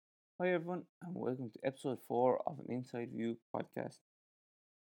Hi everyone, and welcome to episode 4 of an Inside View podcast.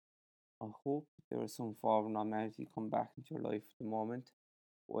 I hope there is some form of normality come back into your life at the moment,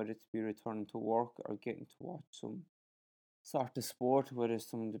 whether it's be returning to work or getting to watch some sort of sport, whether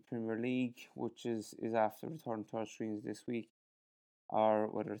it's some of the Premier League, which is after returning to our screens this week, or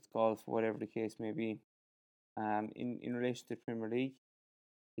whether it's golf, whatever the case may be. In relation to the Premier League,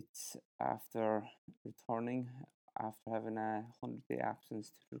 it's after returning after having a 100-day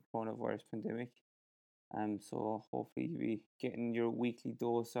absence to the coronavirus pandemic. So hopefully you'll be getting your weekly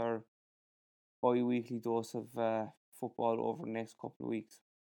dose or bi-weekly dose of football over the next couple of weeks.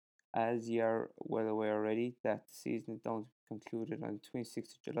 As you're well aware already, that the season is down to be concluded on the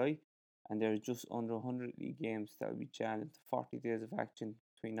 26th of July, and there are just under 100 league games that will be jammed into 40 days of action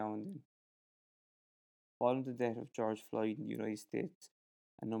between now and then. Following the death of George Floyd in the United States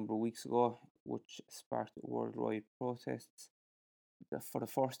a number of weeks ago, which sparked worldwide protests, for the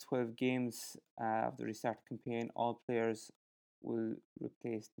first 12 games of the restart campaign, all players will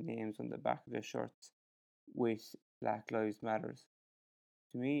replace the names on the back of their shirts with Black Lives Matters.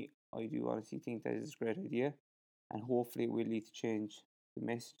 To me, I do honestly think that is a great idea, and hopefully it will lead to change. The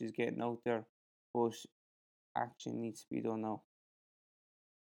message is getting out there, but action needs to be done now.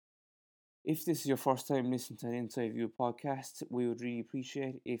 If this is your first time listening to an Inside View podcast, we would really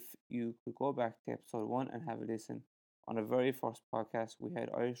appreciate if you could go back to episode 1 and have a listen. On the very first podcast, we had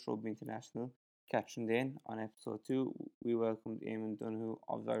Irish Rugby International, Catherine Dane. On episode 2, we welcomed Eamon Donoghue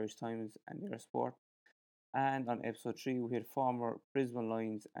of the Irish Times and their sport. And on episode 3, we had former Brisbane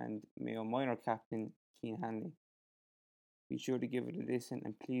Lions and Mayo Minor captain Cian Hanley. Be sure to give it a listen,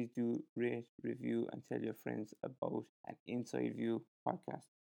 and please do rate, review, and tell your friends about an Inside View podcast.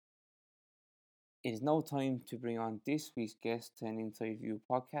 It is now time to bring on this week's guest to an Inside View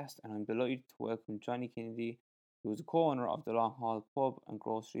podcast, and I'm delighted to welcome Johnny Kennedy, who is the co-owner of the Long Hall Pub and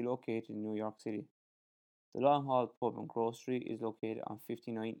Grocery located in New York City. The Long Hall Pub and Grocery is located on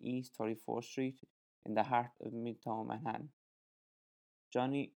 59 East 34th Street in the heart of Midtown Manhattan.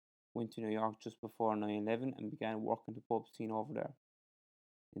 Johnny went to New York just before 9/11 and began working the pub scene over there.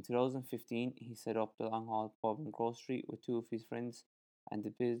 In 2015, he set up the Long Hall Pub and Grocery with two of his friends, and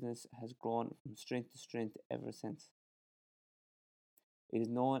the business has grown from strength to strength ever since. It is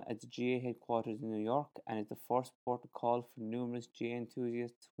known as the GA headquarters in New York and is the first port of call for numerous GA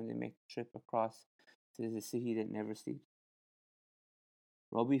enthusiasts when they make the trip across to the city that never sleeps.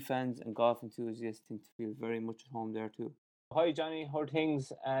 Rugby fans and golf enthusiasts seem to feel very much at home there too. Hi Johnny, how are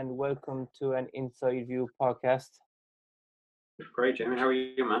things? And welcome to an Inside View podcast. Great, Jamie. How are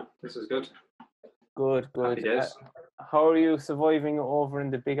you, man? This is good. Good. Happy days. How are you surviving over in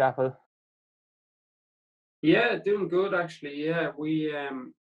the Big Apple? Yeah, doing good actually. Yeah, we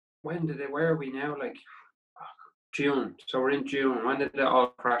where are we now? Like June. So we're in June. When did it all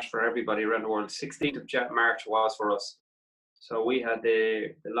crash for everybody around the world? 16th of March was for us. So we had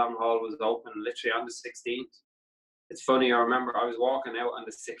the long haul was open literally on the 16th. It's funny, I remember I was walking out on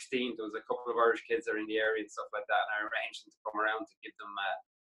the 16th. There was a couple of Irish kids that are in the area and stuff like that, and I arranged them to come around to give them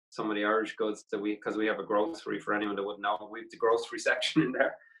some of the Irish goods that because we have a grocery, for anyone that wouldn't know. We have the grocery section in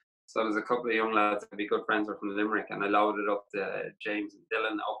there. So there's a couple of young lads that be good friends are from Limerick, and I loaded up the James and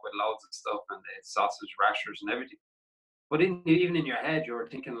Dylan up with loads of stuff and the sausage rashers and everything. But even in your head, you were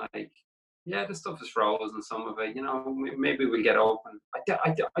thinking like, yeah, this stuff is frozen. Some of it, maybe we'll get open.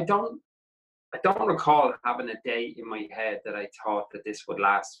 I don't recall having a day in my head that I thought that this would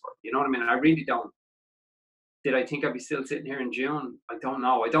last for. You know what I mean? I really don't. Did I think I'd be still sitting here in June? I don't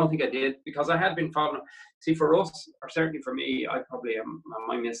know. I don't think I did, because I had been following. See, for us, or certainly for me, I probably am.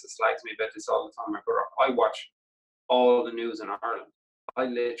 My missus slags me about this all the time. I watch all the news in Ireland. I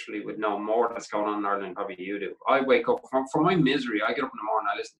literally would know more that's going on in Ireland than probably you do. I wake up from my misery. I get up in the morning.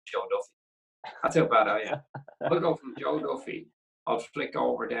 I listen to Joe Duffy. That's how bad I am. I'll go from Joe Duffy. I'll flick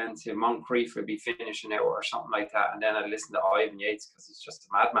over then to Moncrief would be finishing out or something like that, and then I'd listen to Ivan Yates because he's just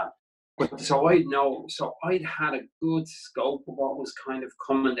a madman. But so I'd had a good scope of what was kind of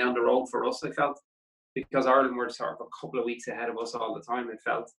coming down the road for us, I felt, because Ireland were sort of a couple of weeks ahead of us all the time, it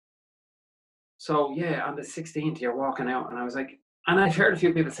felt. So yeah, on the 16th, you're walking out, and I was like, and I've heard a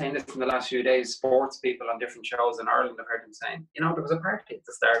few people saying this in the last few days, sports people on different shows in Ireland, I've heard them saying, there was a party at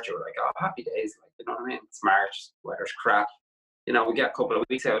the start, you were like, oh, happy days, like, you know what I mean? It's March, weather's crap. We get a couple of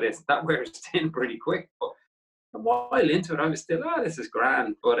weeks out of this. That wears thin pretty quick. But a while into it, I was still, this is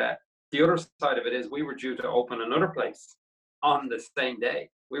grand. But the other side of it is we were due to open another place on the same day.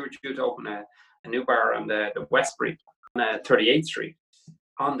 We were due to open a new bar on the Westbury on 38th Street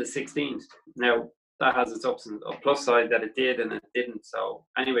on the 16th. Now, that has its ups and plus side that it did and it didn't. So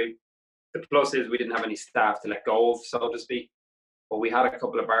anyway, the plus is we didn't have any staff to let go of, so to speak. but we had a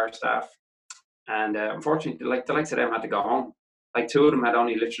couple of bar staff, and unfortunately, like the likes of them had to go home. Like 2 of them had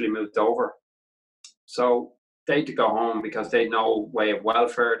only literally moved over, so they had to go home because they'd no way of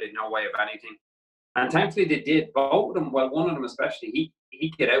welfare, they'd no way of anything. And thankfully they did. Both of them, well, one of them especially, he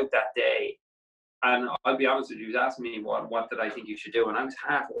get out that day. And I'll be honest with you, he was asking me what did I think you should do, and I was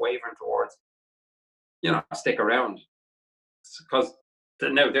half wavering towards, stick around. Because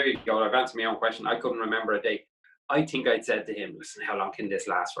now there you go. I've answered my own question. I couldn't remember a date. I think I'd said to him, "Listen, how long can this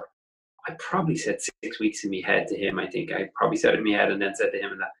last for?" I probably said 6 weeks in my head to him. I think I probably said it in my head and then said to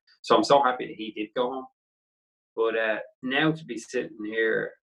him and that. So I'm so happy that he did go home. But now to be sitting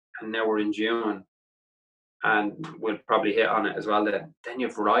here, and now we're in June, and we'll probably hit on it as well. Then you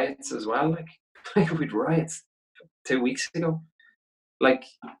have riots as well. Like we'd riots 2 weeks ago. Like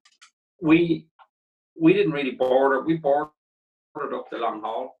we didn't really border. We bordered up the Long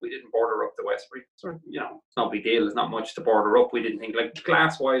Hall. We didn't border up the Westbury. So it's no big deal. There's not much to border up. We didn't think, like,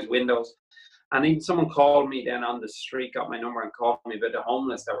 glass-wise windows. And even someone called me then on the street, got my number and called me about the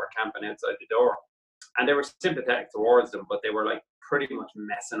homeless that were camping outside the door. And they were sympathetic towards them, but they were like pretty much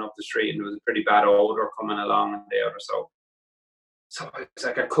messing up the street, and there was a pretty bad odor coming along and the other. So I was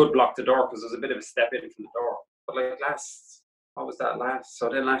like, I could block the door because there was a bit of a step in from the door. But like So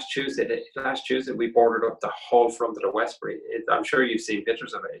then last Tuesday we boarded up the whole front of the Westbury. I'm sure you've seen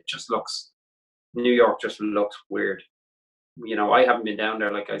pictures of it. It just looks, New York just looks weird. I haven't been down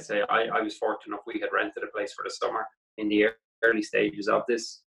there. Like I say, I was fortunate enough, we had rented a place for the summer in the early stages of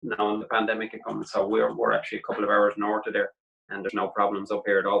this. Now the pandemic had come, so we're actually a couple of hours north of there, and there's no problems up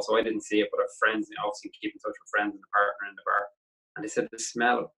here at all. So I didn't see it, but our friends, obviously keep in touch with friends and the partner in the bar, and they said the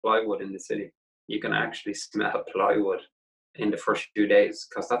smell of plywood in the city, you can actually smell plywood in the first few days,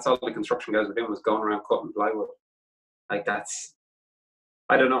 because that's all the construction guys were doing, was going around cutting plywood. Like, that's,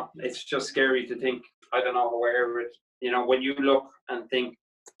 I don't know, it's just scary to think. I don't know where it, when you look and think,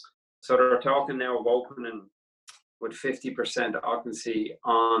 so they're talking now of opening with 50% occupancy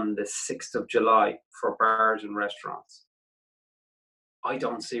on the 6th of July for bars and restaurants. I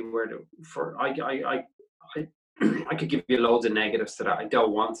don't see where I could give you loads of negatives to that. I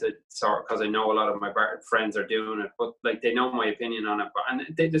don't want to, because I know a lot of my bar friends are doing it, but like, they know my opinion on it. But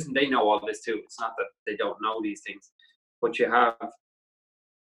and they know all this too. It's not that they don't know these things, but you have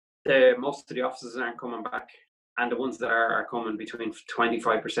most of the offices aren't coming back, and the ones that are coming, between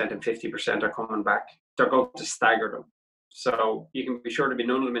 25% and 50% are coming back. They're going to stagger them. So you can be sure to be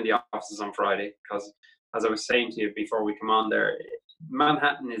none of them in the offices on Friday, because, as I was saying to you before we come on there,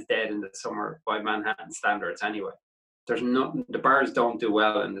 Manhattan is dead in the summer by Manhattan standards anyway. The bars don't do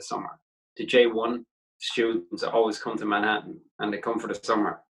well in the summer. The J1 students always come to Manhattan, and they come for the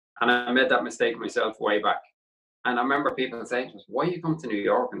summer. And I made that mistake myself way back. And I remember people saying to us, "Why you come to New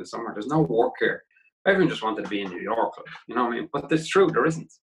York in the summer? There's no work here." Everyone just wanted to be in New York, you know what I mean? But it's true, there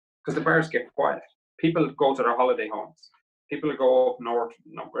isn't, because the bars get quiet. People go to their holiday homes. People go up north,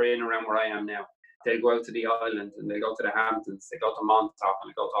 in around where I am now. They'll go out to the island, and they go to the Hamptons, they go to Montauk,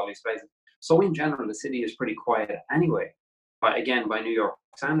 and they go to all these places. So in general, the city is pretty quiet anyway, by New York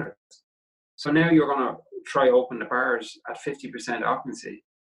standards. So now you're going to try open the bars at 50% occupancy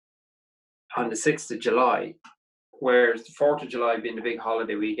on the 6th of July, whereas the 4th of July being the big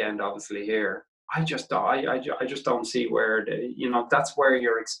holiday weekend, obviously here. I just don't see where that's where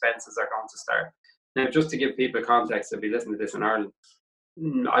your expenses are going to start. Now, just to give people context, if you listen to this in Ireland,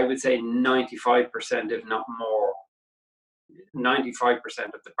 I would say 95%, if not more, 95%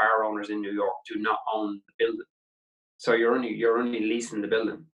 of the bar owners in New York do not own the building. So you're only leasing the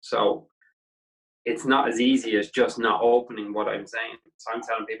building. So it's not as easy as just not opening, what I'm saying. So I'm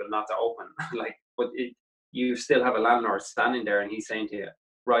telling people not to open, but you still have a landlord standing there, and he's saying to you,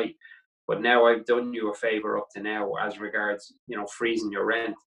 right, but now I've done you a favor up to now as regards, freezing your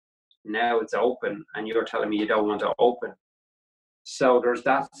rent. Now it's open, and you're telling me you don't want to open. So there's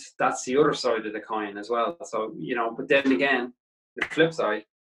that's the other side of the coin as well. So, but then again, the flip side,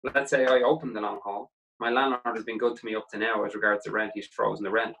 let's say I open the Long Hall. My landlord has been good to me up to now as regards to rent. He's frozen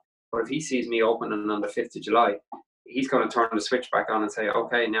the rent. But if he sees me opening on the 5th of July, he's going to turn the switch back on and say,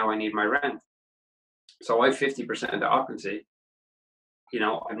 okay, now I need my rent. So I have 50% occupancy.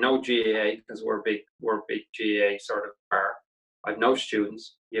 I've no GAA, because we're a big GAA sort of bar. I've no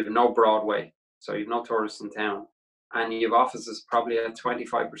students. You have no Broadway, so you have no tourists in town, and you have offices probably at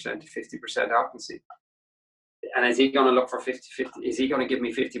 25% to 50% occupancy. And is he going to look for 50? Is he going to give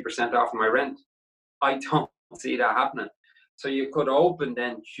me 50% off my rent? I don't see that happening. So you could open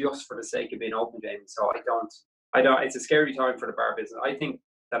then just for the sake of being open, Jamie. So I don't. It's a scary time for the bar business. I think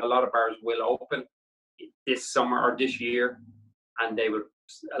that a lot of bars will open this summer or this year, and they will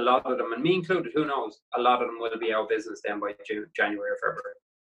a lot of them, and me included, who knows, a lot of them will be out of business then by January or February.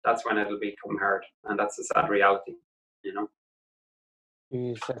 That's when it'll become hard, and that's the sad reality, you know.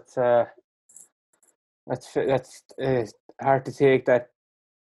 Jeez, that's hard to take, that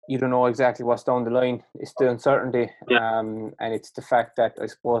you don't know exactly what's down the line. It's the uncertainty, Yeah. and it's the fact that I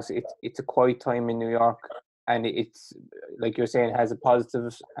suppose it's a quiet time in New York, and it's like you're saying, it has a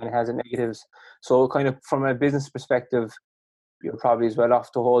positives and it has a negatives. So kind of from a business perspective, you're probably as well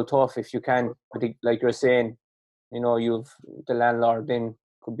off to hold tough if you can. But like you're saying, you've the landlord then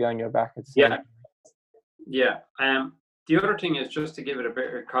could be on your back at the same Yeah, time. yeah. The other thing is, just to give it a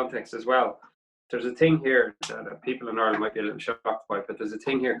bit of context as well, there's a thing here that people in Ireland might be a little shocked by, but there's a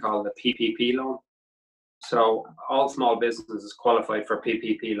thing here called the PPP loan. So all small businesses qualified for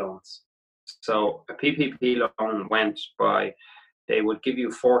PPP loans. So a PPP loan went by, they would give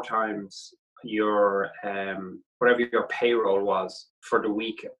you 4 times your whatever your payroll was for the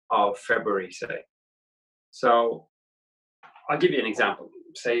week of February, say. So I'll give you an example.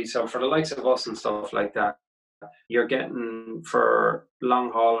 Say, so for the likes of us and stuff like that, you're getting, for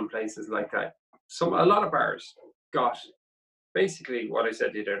long haul and places like that, a lot of bars got basically what I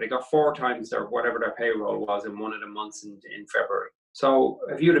said to you there. They got 4 times their whatever their payroll was in one of the months in February. So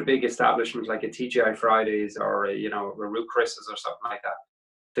if you had a big establishment like a TGI Fridays or a Root Chris's or something like that,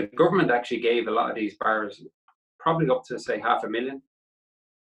 the government actually gave a lot of these bars probably up to say $500,000.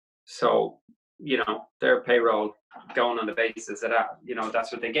 So their payroll going on the basis of that,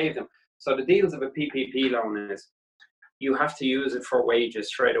 that's what they gave them. So the deals of a PPP loan is you have to use it for wages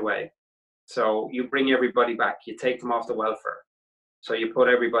straight away. So you bring everybody back, you take them off the welfare. So you put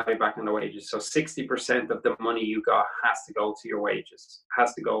everybody back on the wages. So 60% of the money you got has to go to your wages. So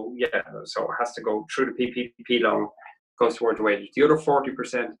it has to go through the PPP loan, goes towards the wages. The other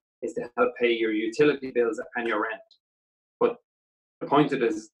 40% is to help pay your utility bills and your rent. But the point of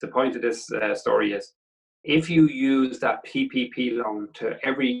this story is, if you use that PPP loan to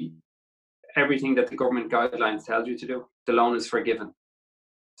everything that the government guidelines tells you to do, the loan is forgiven.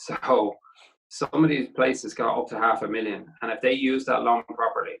 So some of these places got up to $500,000, and if they use that loan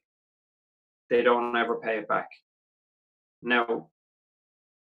properly, they don't ever pay it back. Now,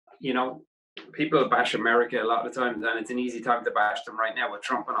 people bash America a lot of times, and it's an easy time to bash them right now with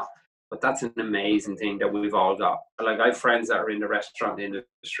Trump and all. But that's an amazing thing that we've all got. Like, I have friends that are in the restaurant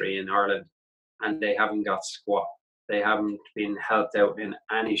industry in Ireland, and they haven't got squat. They haven't been helped out in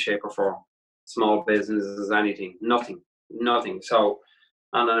any shape or form. Small businesses, anything, nothing. So,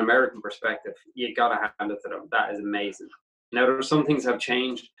 on an American perspective, you gotta hand it to them. That is amazing. Now, there are some things have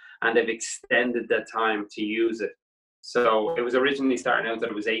changed, and they've extended the time to use it. So it was originally starting out that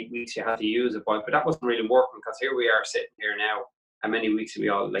it was 8 weeks you had to use it, but that wasn't really working, because here we are sitting here now. How many weeks are we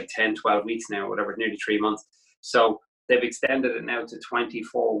all? Like 10, 12 weeks now, whatever, nearly 3 months. So they've extended it now to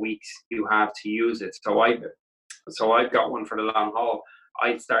 24 weeks you have to use it. So I've got one for the long haul.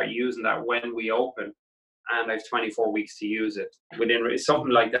 I'd start using that when we open, and I have 24 weeks to use it within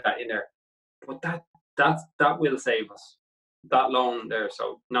something like that in there. But that will save us, that loan there.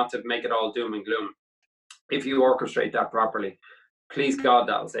 So not to make it all doom and gloom, if you orchestrate that properly, please God,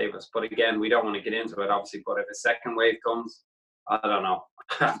 that'll save us. But again, we don't want to get into it, obviously. But if a second wave comes, I don't know.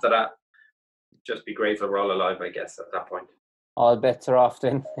 After that, just be grateful we're all alive, I guess, at that point. All bets are off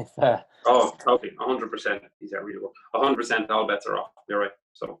then. Oh, totally, 100%. He's really well. 100%. All bets are off. You're right.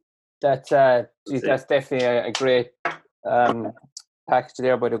 So that's definitely a great package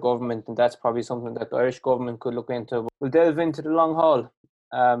there by the government, and that's probably something that the Irish government could look into. We'll delve into the long haul.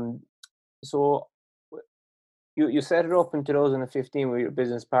 So you set it up in 2015 with your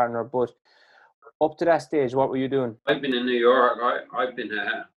business partner, but up to that stage, what were you doing? I've been in New York. I've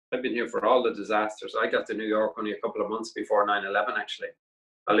been here for all the disasters. I got to New York only a couple of months before 9/11. Actually,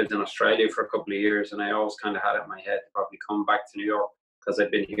 I lived in Australia for a couple of years, and I always kind of had it in my head to probably come back to New York, because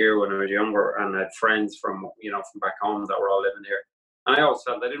I'd been here when I was younger, and I had friends from back home that were all living here. And I always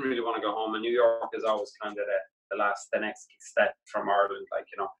felt I didn't really want to go home, and New York is always kind of the next step from Ireland.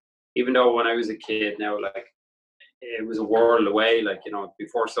 Even though when I was a kid, now it was a world away.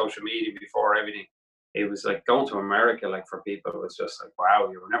 Before social media, before everything, it was like going to America. For people, it was just like, wow,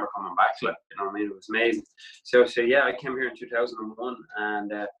 you were never coming back. You know what I mean? It was amazing. So yeah, I came here in 2001,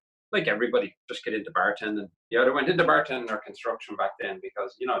 and like everybody, just get into bartending. Yeah, I went into bartending or construction back then,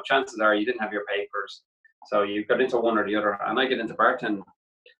 because chances are you didn't have your papers, so you got into one or the other. And I get into bartending.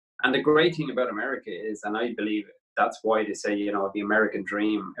 And the great thing about America is, and I believe that's why they say, the American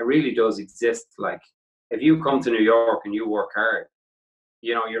dream, it really does exist. If you come to New York and you work hard,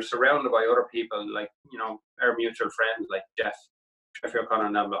 you're surrounded by other people, our mutual friends, like Jeff O'Connor.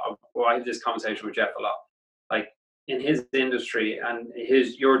 And I have this conversation with Jeff a lot. in his industry and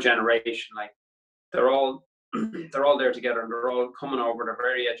your generation, like they're all they're all there together, and they're all coming over. They're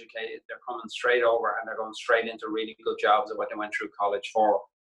very educated. They're coming straight over, and they're going straight into really good jobs of what they went through college for.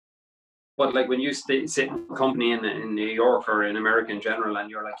 But like when you sit in a company in New York or in America in general, and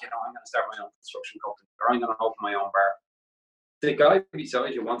you're like, I'm going to start my own construction company, or I'm going to open my own bar. The guy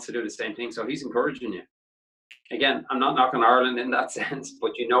beside you wants to do the same thing, so he's encouraging you. Again, I'm not knocking Ireland in that sense,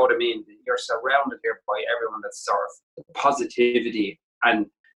 but you know what I mean. You're surrounded here by everyone that's sort of positivity, and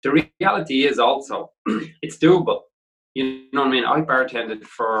the reality is also it's doable. You know what I mean? I bartended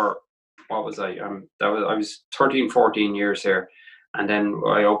for what was I? I was 13, 14 years here, and then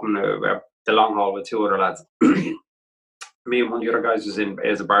I opened the long haul with two other lads. Me and one of the other guys was in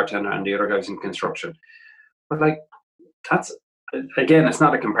as a bartender, and the other guy was in construction. But like that's. Again, it's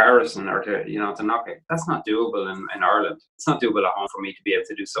not a comparison or to knock it. That's not doable in Ireland. It's not doable at home for me to be able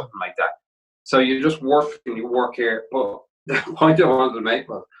to do something like that. So you just work and you work here. But the point I wanted to make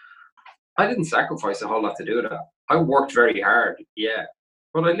was, I didn't sacrifice a whole lot to do that. I worked very hard, yeah,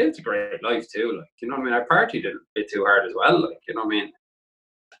 but I lived a great life too. Like, you know what I mean? I partied a bit too hard as well. Like, you know what I mean?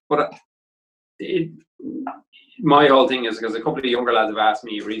 But my whole thing is because a couple of younger lads have asked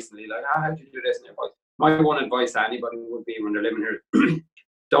me recently, like, how do you do this? And my one advice to anybody would be when they're living here,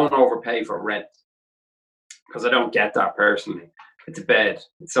 don't overpay for rent. Because I don't get that personally. It's a bed,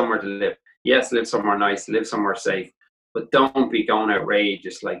 it's somewhere to live. Yes, live somewhere nice, live somewhere safe, but don't be going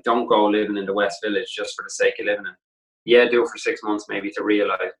outrageous. Like, don't go living in the West Village just for the sake of living in. Yeah, do it for 6 months maybe to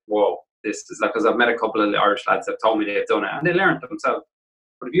realise, whoa, this is like, because I've met a couple of Irish lads that told me they've done it and they learned themselves.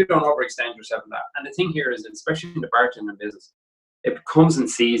 But if you don't overextend yourself in that, and the thing here is, especially in the bartending business, it comes in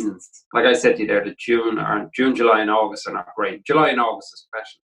seasons. Like I said to you there, the June, July, and August are not great. July and August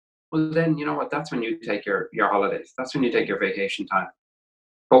especially. Well, then you know what? That's when you take your holidays. That's when you take your vacation time.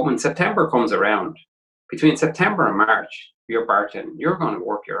 But when September comes around, between September and March, you're bartending. You're going to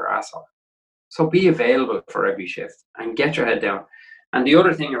work your ass off. So be available for every shift and get your head down. And the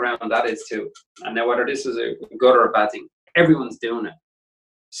other thing around that is too, and now whether this is a good or a bad thing, everyone's doing it.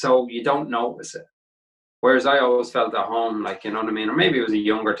 So you don't notice it. Whereas I always felt at home, like, you know what I mean? Or maybe it was a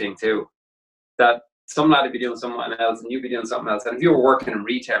younger thing too, that some lad would be doing something else and you'd be doing something else. And if you were working in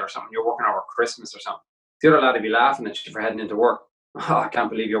retail or something, you're working over Christmas or something, the other lad would be laughing at you for heading into work. Oh, I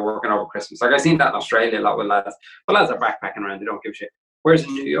can't believe you're working over Christmas. Like, I've seen that in Australia a lot with lads. But lads are backpacking around, they don't give a shit. Whereas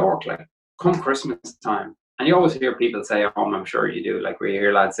in New York, like, come Christmas time, and you always hear people say at home, I'm sure you do, like we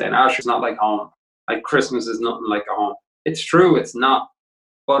hear lads saying, it's not like home. Like, Christmas is nothing like a home. It's true, it's not.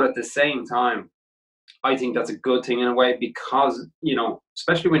 But at the same time, I think that's a good thing in a way, because, you know,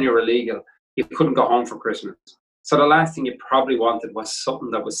 especially when you're illegal, you couldn't go home for Christmas. So the last thing you probably wanted was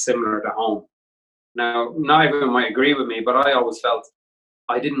something that was similar to home. Now, not everyone might agree with me, but I always felt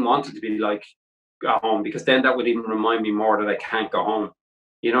I didn't want it to be like at home, because then that would even remind me more that I can't go home.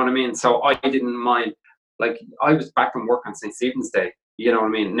 You know what I mean? So I didn't mind. Like, I was back from work on St. Stephen's Day. You know what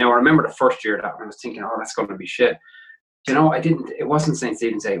I mean? Now, I remember the first year that I was thinking, that's going to be shit. You know, it wasn't St.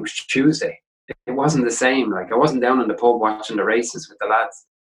 Stephen's Day, it was Tuesday. It wasn't the same. Like, I wasn't down in the pub watching the races with the lads.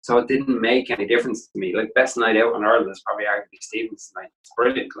 So it didn't make any difference to me. Like, best night out in Ireland is probably arguably Stephen's night. It's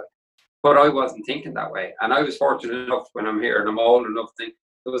brilliant. Like, but I wasn't thinking that way. And I was fortunate enough when I'm here and I'm old enough to think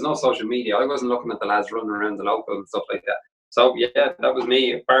there was no social media. I wasn't looking at the lads running around the local and stuff like that. So yeah, that was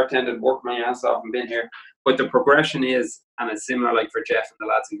me. Bartended, worked my ass off and been here. But the progression is, and it's similar like for Jeff and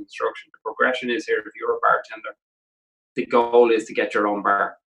the lads in construction, the progression is here, if you're a bartender, the goal is to get your own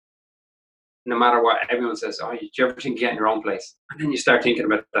bar. No matter what, everyone says, do you ever think of getting your own place? And then you start thinking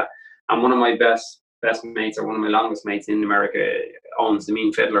about that. And one of my best mates, or one of my longest mates in America, owns the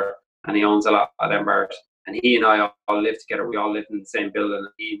Mean Fiddler, and he owns a lot of them bars. And he and I all lived together. We all lived in the same building.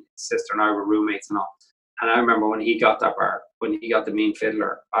 His sister and I were roommates and all. And I remember when he got that bar, when he got the Mean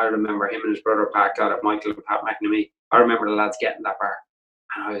Fiddler, I remember him and his brother Pat got it, Michael and Pat McNamee. I remember the lads getting that bar.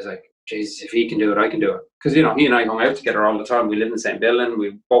 And I was like, Jesus, if he can do it, I can do it. Because, you know, he and I hung out together all the time. We lived in the same building.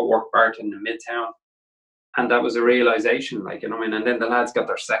 We both worked bartending in Midtown. And that was a realization, like, you know what I mean? And then the lads got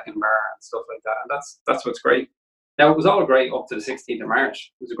their second bar and stuff like that. And that's what's great. Now, it was all great up to the 16th of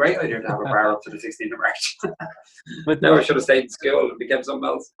March. It was a great idea to have a bar up to the 16th of March. But now I should have stayed in school and became something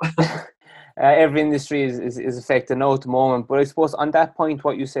else. Every industry is affected now at the moment. But I suppose on that point,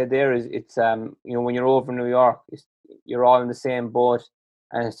 what you said there is it's, you know, when you're over in New York, you're all in the same boat.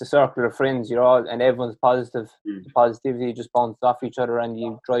 And it's the circle of friends. You're all, and everyone's positive. The positivity just bounces off each other, and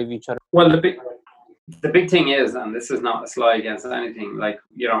you drive each other. Well, the big thing is, and this is not a sly against anything, like,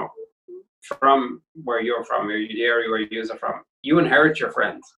 you know, from where you're from, or the area where you are from, you inherit your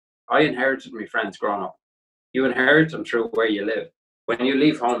friends. I inherited my friends growing up. You inherit them through where you live. When you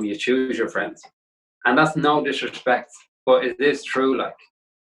leave home, you choose your friends. And that's no disrespect, but it is true.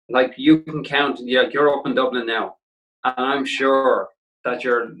 Like you can count. You're up in Dublin now, and I'm sure that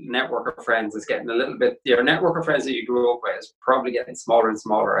your network of friends is getting a little bit. Your network of friends that you grew up with is probably getting smaller and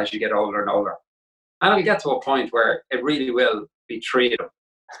smaller as you get older and older. And it'll get to a point where it really will be three of them.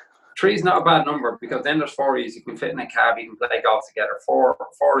 Three is not a bad number, because then there's four of you can fit in a cab, you can play golf together. Four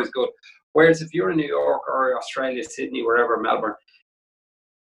is good. Whereas if you're in New York or Australia, Sydney, wherever, Melbourne,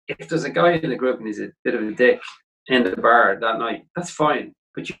 if there's a guy in the group and he's a bit of a dick in the bar that night, that's fine.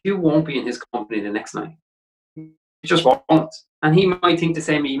 But you won't be in his company the next night. You just won't. And he might think the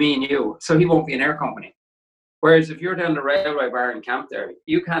same of me and you, so he won't be in our company. Whereas if you're down the railway bar in Camp there,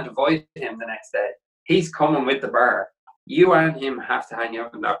 you can't avoid him the next day. He's coming with the bar. You and him have to hang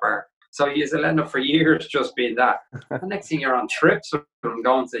out in that bar. So you'll end up for years just being that. The next thing you're on trips from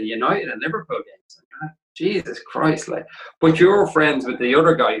going to United and Liverpool games. Jesus Christ, like. But you're friends with the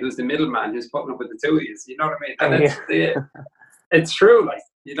other guy who's the middleman who's putting up with the two of you. You know what I mean? And it's true, like,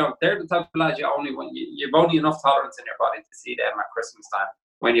 you know, they're the type of lads you've only enough tolerance in your body to see them at Christmas time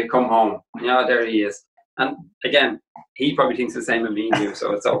when you come home. Yeah, there he is. And again, he probably thinks the same of me and you,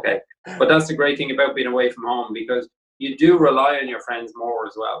 so it's okay. But that's the great thing about being away from home, because you do rely on your friends more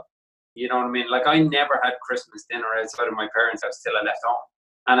as well. You know what I mean? Like, I never had Christmas dinner outside of my parents' house till I left home.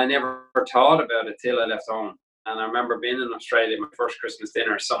 And I never thought about it till I left home. And I remember being in Australia, my first Christmas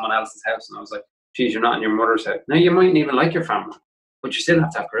dinner at someone else's house, and I was like, geez, you're not in your mother's house. Now, you mightn't even like your family, but you still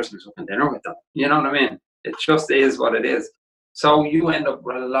have to have Christmas fucking dinner with them. You know what I mean? It just is what it is. So you end up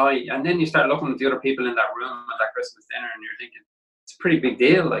relying, and then you start looking at the other people in that room at that Christmas dinner, and you're thinking, it's a pretty big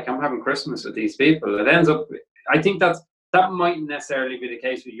deal. Like, I'm having Christmas with these people. It ends up, I think that mightn't necessarily be the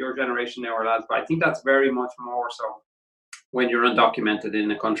case with your generation now, or lads, but I think that's very much more so when you're undocumented in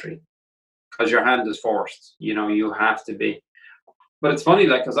the country, because your hand is forced. You know, you have to be. But it's funny,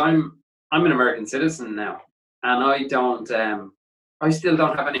 like, because I'm an American citizen now, and I still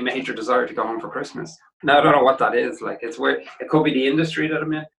don't have any major desire to go home for Christmas. Now, I don't know what that is. Like, it's where it could be the industry that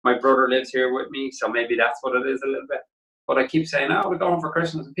I'm in. My brother lives here with me, so maybe that's what it is a little bit. But I keep saying, oh, we're going home for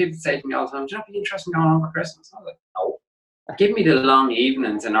Christmas. And people say to me all the time, do you not be interested in going home for Christmas? I'm like, no. Give me the long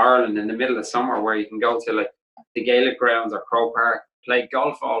evenings in Ireland in the middle of summer where you can go to, like, the Gaelic grounds or Crow Park, play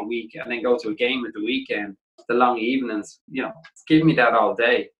golf all week, and then go to a game at the weekend. The long evenings, you know, give me that all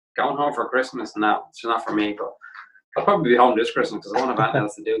day. Going home for Christmas, no, it's not for me. But I'll probably be home this Christmas because I won't have anything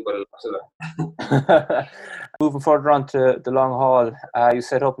else to do but lots of it. Moving further on to the long haul, you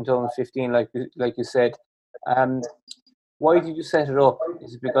set up in 2015, like you said. Why did you set it up?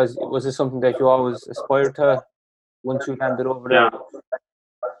 Is it because was it something that you always aspired to once you landed over there?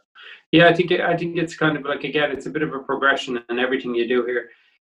 Yeah, I think it's kind of like, again, it's a bit of a progression in everything you do here.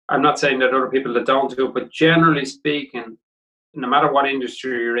 I'm not saying that other people that don't do it, but generally speaking, no matter what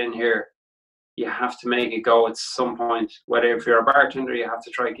industry you're in here, you have to make it go at some point. Whether if you're a bartender, you have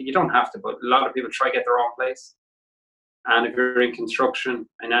to try. You don't have to, but a lot of people try to get their own place. And if you're in construction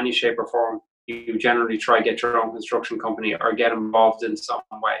in any shape or form, you generally try to get your own construction company or get involved in some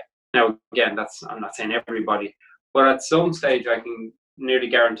way. Now, again, I'm not saying everybody, but at some stage, I can nearly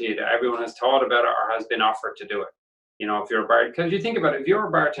guarantee that everyone has thought about it or has been offered to do it. You know, if you're a bartender, because you think about it, if you're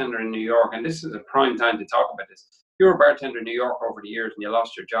a bartender in New York, and this is a prime time to talk about this, if you're a bartender in New York over the years and you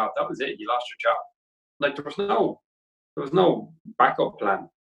lost your job, that was it. You lost your job. Like, there was no backup plan.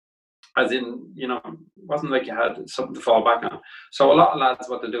 As in, you know, it wasn't like you had something to fall back on. So a lot of lads,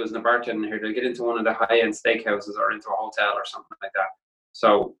 what they'll do is in a bartender here, they'll get into one of the high-end steakhouses or into a hotel or something like that.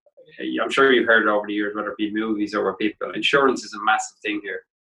 So I'm sure you've heard it over the years, whether it be movies or people. Insurance is a massive thing here.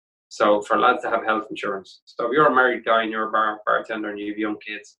 So for lads to have health insurance. So if you're a married guy and you're a bartender and you have young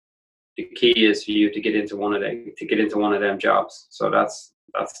kids, the key is for you to get into one of them jobs. So that's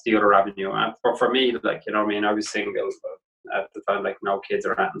the other avenue. But for me, like, you know what I mean, I was single at the time, like no kids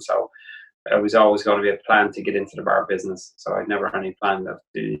or anything. So it was always going to be a plan to get into the bar business. So I'd never had any plan of,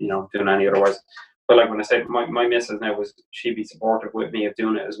 you know, doing any otherwise. But like when I said, my missus now she'd be supportive with me of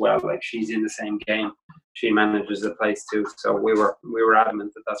doing it as well. Like, she's in the same game. She manages the place too. So we were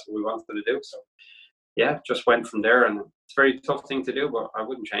adamant that that's what we wanted to do. So yeah, just went from there. And it's a very tough thing to do, but I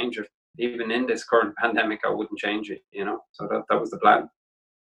wouldn't change it. Even in this current pandemic, I wouldn't change it, you know. So that was the plan.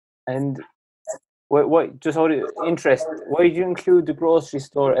 And what just out of interest, why did you include the grocery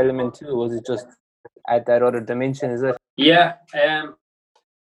store element too? Was it just add that other dimension, is it? Yeah. I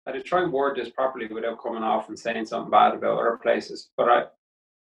had to try and word this properly without coming off and saying something bad about other places. But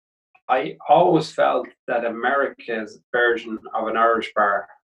I always felt that America's version of an Irish bar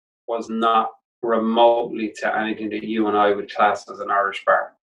was not remotely to anything that you and I would class as an Irish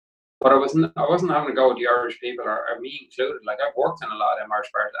bar. But I wasn't having to go with the Irish people, or me included. Like, I've worked in a lot of them Irish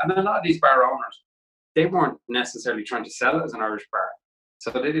bars, and a lot of these bar owners they weren't necessarily trying to sell it as an Irish bar.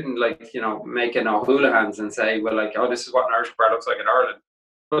 So they didn't make it no hooligans and say, well, like, oh, this is what an Irish bar looks like in Ireland.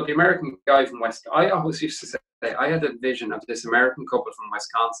 But the American guy from I always used to say, I had a vision of this American couple from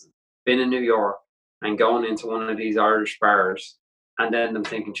Wisconsin, been in New York and going into one of these Irish bars. And then I'm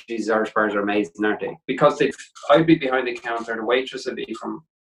thinking, geez, Irish bars are amazing, aren't they? Because I'd be behind the counter, the waitress would be from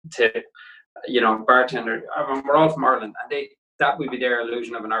tip, bartender. I mean, we're all from Ireland, and that would be their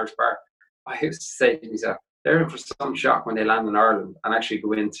illusion of an Irish bar. I used to say to myself, they're in for some shock when they land in Ireland and actually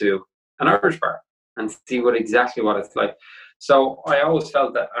go into an Irish bar and see exactly what it's like. So I always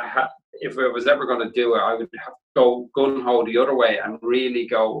felt that if I was ever going to do it, I would have to go gung-ho the other way and really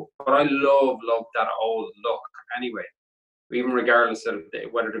go. But I love that old look anyway, even regardless of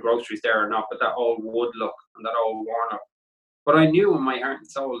whether the grocery's there or not, but that old wood look and that old worn look. But I knew in my heart and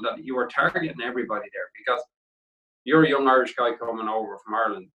soul that you were targeting everybody there, because you're a young Irish guy coming over from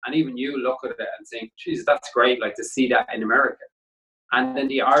Ireland, and even you look at it and think, geez, that's great, like, to see that in America. And then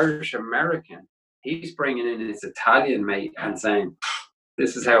the Irish American, he's bringing in his Italian mate and saying,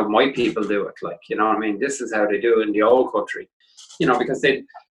 this is how my people do it. Like, you know what I mean? This is how they do it in the old country. Because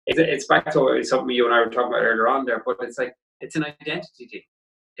it's back to something you and I were talking about earlier on there, but it's like, it's an identity thing.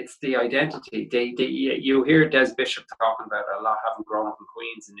 It's the identity. You hear Des Bishop talking about it a lot, having grown up in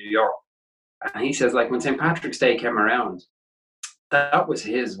Queens in New York. And he says, like, when St. Patrick's Day came around, that was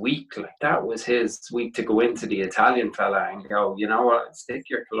his week. Like, that was his week to go into the Italian fella and go, you know what, stick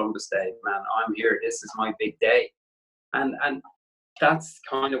your Columbus Day, man. I'm here. This is my big day. And that's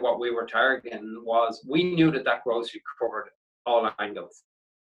kind of what we were targeting. Was we knew that grocery covered all angles.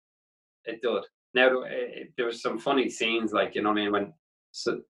 It did. Now, there was some funny scenes, like, you know what I mean?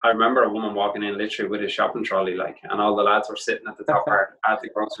 So I remember a woman walking in literally with a shopping trolley, like, and all the lads were sitting at the top part at the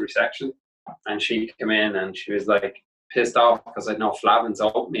grocery section. And she came in and she was like pissed off because I'd no Flavin's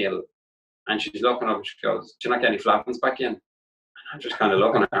oatmeal. And she's looking up and she goes, do you not get any Flavin's back in? And I'm just kind of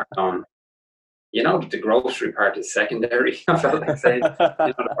looking at her going, the grocery part is secondary. I felt like saying,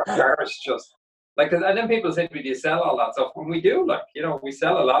 the bar is just like, and then people say to me, do you sell all that stuff? And we do, like, we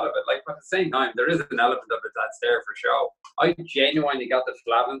sell a lot of it. Like, but at the same time, there is an element of it that's there for show. I genuinely got the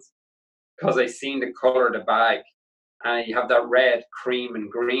Flavin's because I seen the colour of the bag, and you have that red, cream, and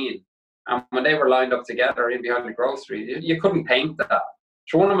green. And when they were lined up together in behind the grocery, you couldn't paint that.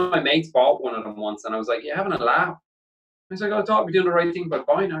 So one of my mates bought one of them once, and I was like, you're having a laugh. He's like, I thought we'd be doing the right thing by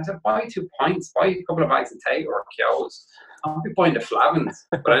buying it. I said, buy 2 pints, buy a couple of bags of Tate or Kyo's. I'll be buying the Flavin's.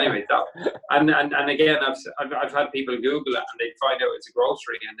 But anyway, and again, I've had people Google it and they find out it's a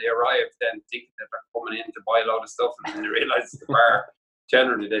grocery, and they arrive then thinking that they're coming in to buy a load of stuff, and then they realise it's the bar.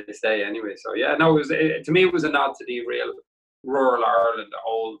 Generally, they stay anyway. So yeah, no, to me, it was a nod to the real rural Ireland,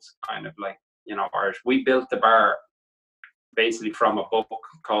 old kind of, like, Irish. We built the bar basically from a book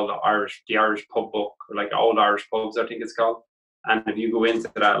called the Irish Pub Book, like Old Irish Pubs, I think it's called. And if you go into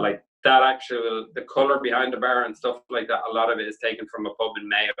that, like, that actual, the colour behind the bar and stuff like that, a lot of it is taken from a pub in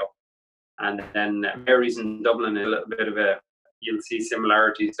Mayo. And then Mary's in Dublin, a little bit of you'll see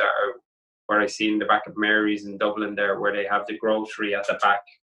similarities there, where I seen the back of Mary's in Dublin there, where they have the grocery at the back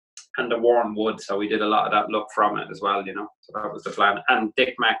and the worn wood. So we did a lot of that look from it as well, so that was the plan. And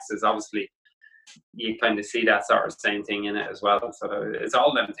Dick Max is obviously, you kind of see that sort of same thing in it as well. So it's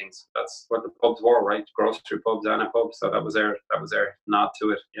all them things. That's what the pubs were, right? Grocery pubs and a pub. So that was their nod to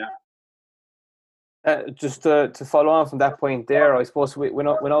it. Yeah. Just to follow on from that point there, I suppose when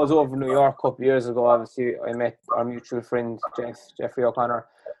I was over in New York a couple of years ago, obviously I met our mutual friend Jeffrey O'Connor,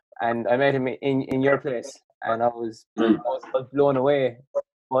 and I met him in your place, and I was blown away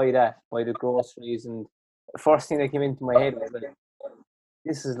by the groceries. And the first thing that came into my head was like,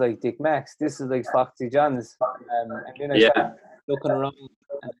 this is like Dick Max, this is like Foxy John's. And then I started looking around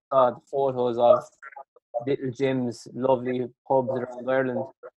and I saw the photos of little gyms, lovely pubs around Ireland.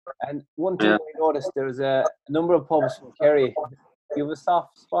 And one thing I noticed, there's a number of pubs from Kerry. You have a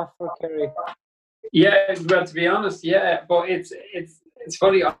soft spot for Kerry? Yeah, well, to be honest, yeah, but it's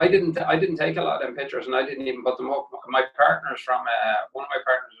funny. I didn't take a lot of them pictures, and I didn't even put them up. My partner's from one of my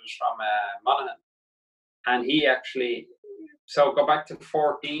partners was from Monaghan, and he actually. So go back to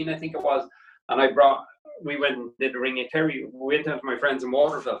 14, I think it was, and we went and did the Ring of Kerry. We went down to my friends in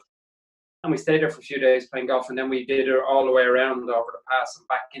Waterville, and we stayed there for a few days playing golf, and then we did it all the way around over the pass and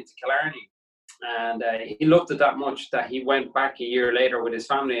back into Killarney. And he loved it that much that he went back a year later with his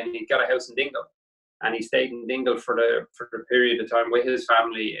family, and he got a house in Dingle. And he stayed in Dingle for the period of time with his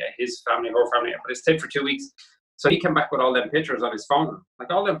family, her family, but he stayed for 2 weeks. So he came back with all them pictures on his phone.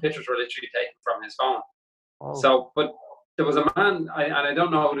 Like, all them pictures were literally taken from his phone. Oh. So, but there was a man, and I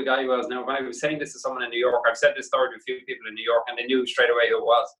don't know who the guy was now, but I was saying this to someone in New York. I've said this story to a few people in New York, and they knew straight away who it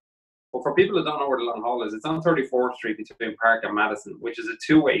was. But for people that don't know where the Long Hall is, it's on 34th Street between Park and Madison, which is a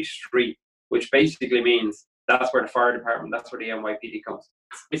two-way street, which basically means that's where the fire department, that's where the NYPD comes.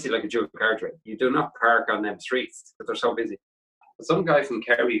 It's basically like a dual carriageway. You do not park on them streets because they're so busy. But some guy from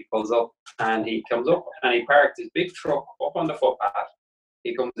Kerry pulls up, and he comes up and he parks his big truck up on the footpath.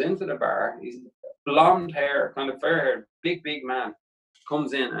 He comes into the bar. He's blonde hair, kind of fair hair, big man.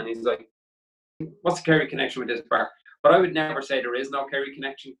 Comes in and he's like, "What's the Kerry connection with this bar?" But I would never say there is no Kerry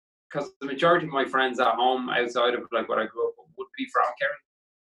connection, because the majority of my friends at home, outside of like what I grew up with, would be from Kerry.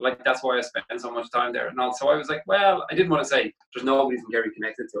 Like, that's why I spent so much time there. And also, I was like, well, I didn't want to say there's nobody from Kerry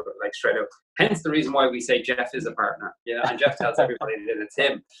connected to it, like straight out. Hence the reason why we say Jeff is a partner. Yeah, and Jeff tells everybody that it's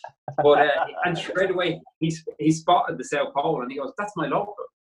him. But and straight away he spotted the South Pole and he goes, "That's my local,"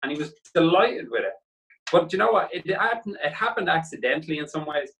 and he was delighted with it. But you know what? It happened accidentally in some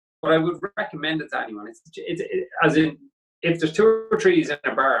ways. But I would recommend it to anyone. It's as in, if there's 2 or 3 in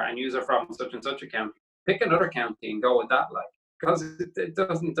a bar and you are from such and such a county, pick another county and go with that. Like, because it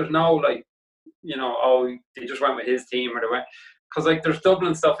doesn't. There's no like, oh, they just went with his team or they went. Because like there's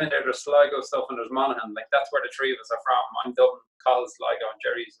Dublin stuff in there, there's Sligo stuff, and there's Monaghan. Like, that's where the 3 of us are from. I'm Dublin, Coll, Sligo, and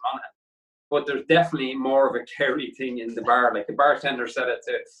Jerry's Monaghan. But there's definitely more of a Kerry thing in the bar. Like, the bartender said it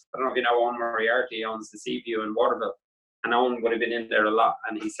to, I don't know if you know, Owen Moriarty owns the Seaview in Waterville. And Owen would have been in there a lot.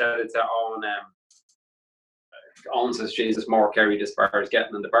 And he said it to Owen, Owen says, "Jesus, more Kerry this bar is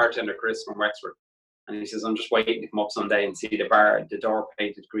getting." And the bartender, Chris from Wexford, and he says, "I'm just waiting to come up someday and see the bar, the door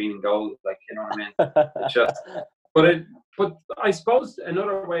painted green and gold." Like, you know what I mean? It's just, but I suppose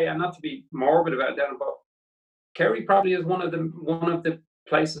another way, and not to be morbid about that, but Kerry probably is one of the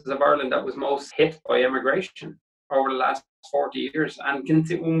places of Ireland that was most hit by immigration over the last 40 years, and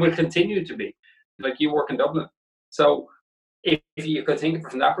will continue to be. Like, you work in Dublin, so if you could think of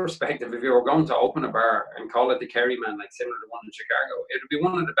it from that perspective, if you were going to open a bar and call it the Kerry Man, like similar to one in Chicago, it would be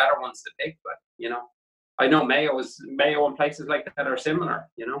one of the better ones to pick. But I know Mayo and places like that are similar.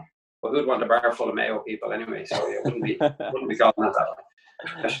 But who'd want a bar full of Mayo people anyway? So it wouldn't be calling it that way.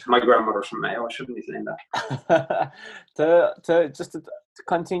 My grandmother's from Mayo. I shouldn't be saying that. to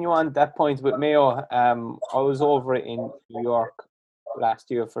continue on that point with Mayo, I was over in New York last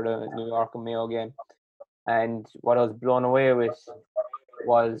year for the New York and Mayo game, and what I was blown away with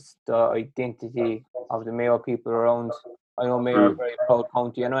was the identity of the Mayo people around. I know Mayo is a very proud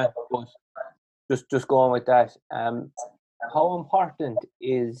county anyway, but just going with that, how important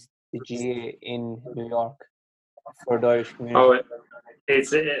is the GAA in New York for the Irish community? Oh,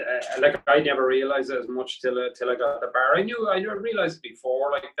 it's like, I never realised it as much till I got the bar. I realised it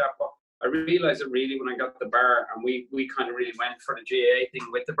before like that, but I realised it really when I got the bar, and we kind of really went for the GAA thing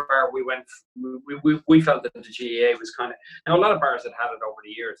with the bar. We felt that the GAA was kind of, now a lot of bars had it over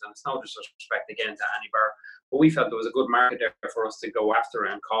the years, and it's no disrespect again to any bar, but we felt there was a good market there for us to go after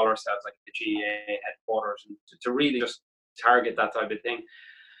and call ourselves like the GAA headquarters, and to really just target that type of thing.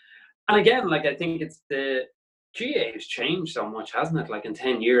 And again, like, I think it's the GAA has changed so much, hasn't it? Like, in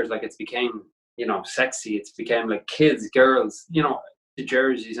 10 years, like, it's became, sexy. It's became like kids, girls, the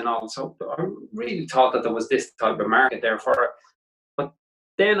jerseys and all. So I really thought that there was this type of market there for it. But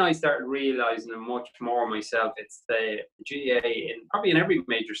then I started realizing much more myself. It's the GAA probably in every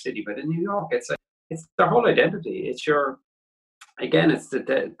major city, but in New York, it's their whole identity. It's it's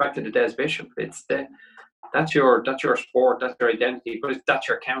back to the Des Bishop. That's your sport, that's your identity, but that's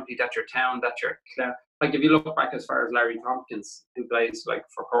your county, that's your town, that's your club. Like, if you look back as far as Larry Tompkins, who plays like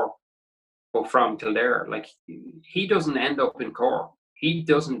for Cork, but from Kildare, like, he doesn't end up in Cork. He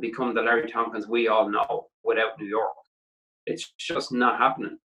doesn't become the Larry Tompkins we all know without New York. It's just not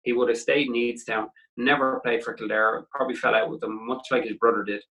happening. He would have stayed in Easttown, never played for Kildare, probably fell out with them, much like his brother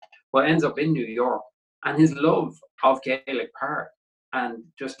did, but ends up in New York. And his love of Gaelic Park and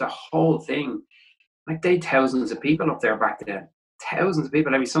just the whole thing, like, they had thousands of people up there back then. Thousands of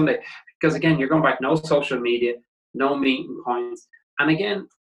people every Sunday. Because again, you're going back, no social media, no meeting points. And again,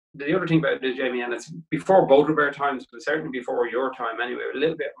 the other thing about it, Jamie, and it's before both of our times, but certainly before your time anyway, a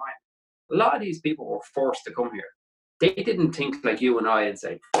little bit of mine. A lot of these people were forced to come here. They didn't think like you and I and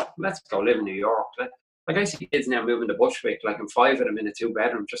say, let's go live in New York. Like, I see kids now moving to Bushwick, like, and 5 of them in a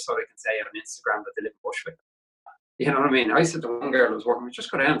 2-bedroom, just so they can say on Instagram that they live in Bushwick. You know what I mean? I said to one girl who was working with,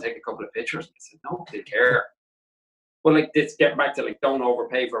 just go down and take a couple of pictures. I said, nobody care. Well, like, it's getting back to, like, don't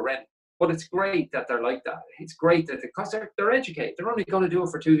overpay for rent. But it's great that they're like that. It's great that because they're educated. They're only going to do it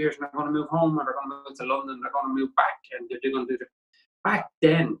for 2 years, and they're going to move home, or they're going to move to London, they're going to move back, and they're going to do it. Back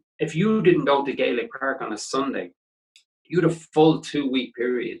then, if you didn't go to Gaelic Park on a Sunday, you had a full 2-week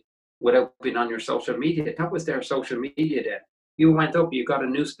period without being on your social media. That was their social media then. You went up, you got a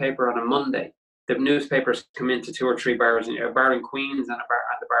newspaper on a Monday. the newspapers come into 2 or 3 bars, a bar in Queens and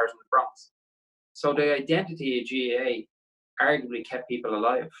the bars in the Bronx. So the identity of GAA arguably kept people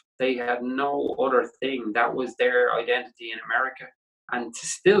alive. They had no other thing. That was their identity in America. And to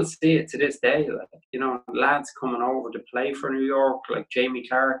still see it to this day, like, lads coming over to play for New York, like Jamie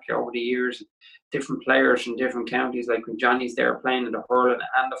Clark over the years, different players from different counties, like when Johnny's there playing in the hurling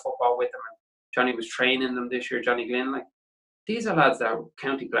and the football with them, and Johnny was training them this year, Johnny Glynn, like, these are lads that are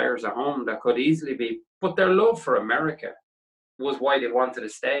county players at home that could easily be, but their love for America was why they wanted to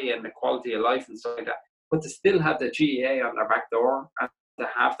stay, and the quality of life and stuff like that. But to still have the GAA on their back door and to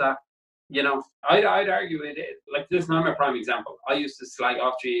have that, I'd argue it. Like, this is not my prime example. I used to slag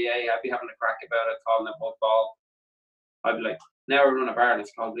off GAA. I'd be having a crack about it, calling it mud ball. I'd be like, now we run a bar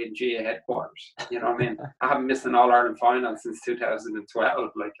that's called the GAA headquarters. You know what I mean? I haven't missed an All-Ireland final since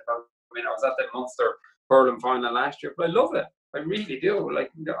 2012. Like, I was at the Munster hurling final last year, but I love it. I really do. Like,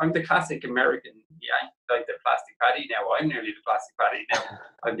 I'm the classic American. Yeah, like the plastic paddy now. I'm nearly the plastic paddy now.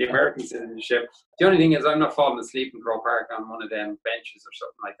 I'm the American citizenship. The only thing is, I'm not falling asleep in Croke Park on one of them benches or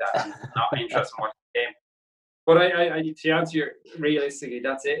something like that. I'm not interested in watching the game. But I to answer you realistically,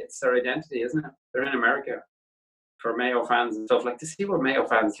 that's it. It's their identity, isn't it? They're in America. For Mayo fans and stuff, like, to see what Mayo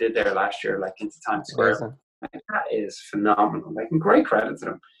fans did there last year, like into Times Square, like, that is phenomenal. Like, and great credit to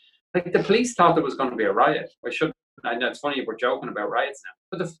them. Like, the police thought there was going to be a riot. I know it's funny we're joking about riots now,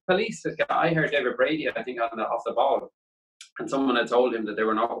 but the police, I heard David Brady, I think, off the ball, and someone had told him that they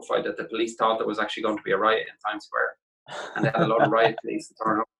were notified that the police thought there was actually going to be a riot in Times Square, and they had a lot of riot police to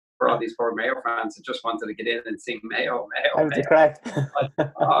turn up for all these poor Mayo fans that just wanted to get in and sing Mayo, Mayo, Mayo. Correct.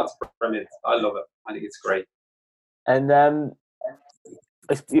 It's brilliant. I love it. I think it's great. And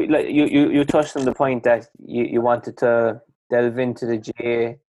you touched on the point that you wanted to delve into the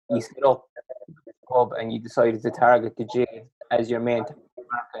GAA. You set up the pub and you decided to target the GAA as your main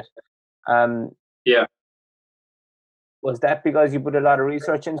market. Yeah. Was that because you put a lot of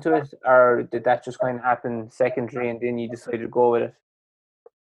research into it, or did that just kind of happen secondary and then you decided to go with it?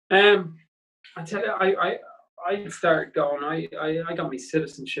 I tell you, I started going. I got my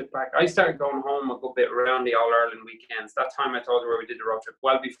citizenship back. I started going home a good bit around the All Ireland weekends. That time I told you where we did the road trip,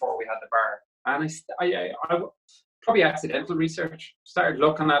 well before we had the bar. And I probably accidental research. Started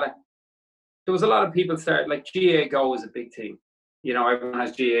looking at it. There was a lot of people like GAA Go is a big thing. Everyone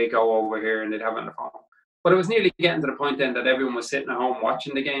has GAA Go over here and they'd have it on the phone. But it was nearly getting to the point then that everyone was sitting at home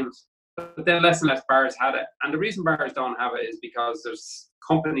watching the games. But then less and less bars had it. And the reason bars don't have it is because there is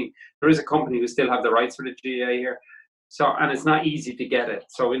a company who still have the rights for the GAA here. So, and it's not easy to get it.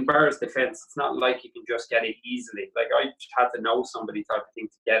 So in bars defense, it's not like you can just get it easily. Like, I had to know somebody type of thing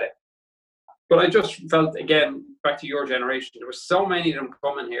to get it. But I just felt, again, back to your generation, there were so many of them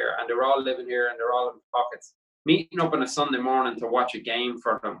coming here and they're all living here and they're all in pockets. Meeting up on a Sunday morning to watch a game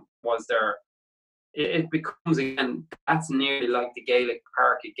for them was it becomes, again, that's nearly like the Gaelic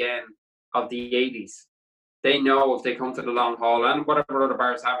Park again of the 80s. They know if they come to the long haul and whatever other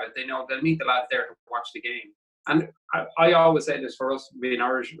bars have it, they know they'll meet the lads there to watch the game. And I always say this, for us being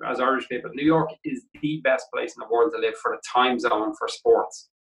Irish, as Irish people, New York is the best place in the world to live for the time zone for sports.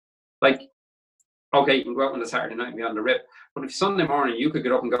 Like, okay, you can go out on the Saturday night and be on the rip, but if Sunday morning you could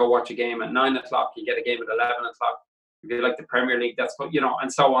get up and go watch a game at 9 o'clock, you get a game at 11 o'clock. If you like the Premier League, that's what,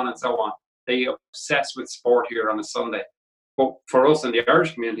 and so on and so on. They obsess with sport here on a Sunday. But for us in the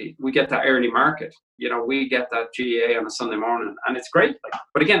Irish community, we get that early market. We get that GAA on a Sunday morning, and it's great.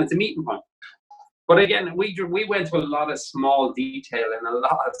 But again, it's a meeting point. But again, we went to a lot of small detail and a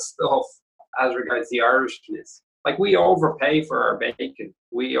lot of stuff as regards the Irishness. Like, we overpay for our bacon.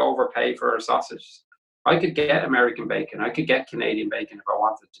 We overpay for our sausages. I could get American bacon. I could get Canadian bacon if I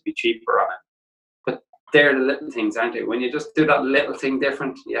wanted to be cheaper on it. But they're the little things, aren't they? When you just do that little thing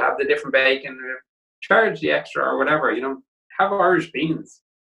different, you have the different bacon, charge the extra or whatever, have Irish beans.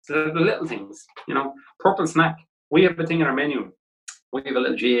 So the little things, purple snack. We have a thing in our menu. We have a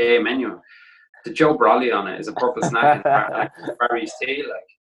little GAA menu. The Joe Brolly on it is a purple snack and Barry's tea, like.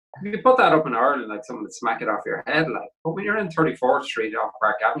 You put that up in Ireland, like, someone would smack it off your head, like. But when you're in 34th Street off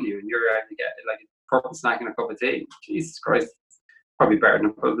Park Avenue and you're out to get like a purple snack and a cup of tea, Jesus Christ, probably better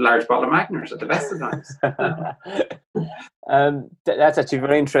than a large bottle of Magners at the best of times. That's actually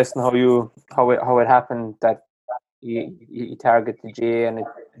very interesting how it happened that you target the GAA, and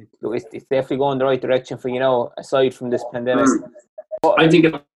it's definitely going the right direction for aside from this pandemic. I think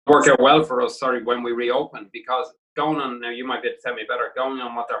it'll work out well for us. When we reopen, because going on now, you might be able to tell me better. Going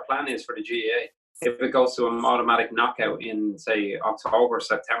on what their plan is for the GAA, if it goes to an automatic knockout in, say,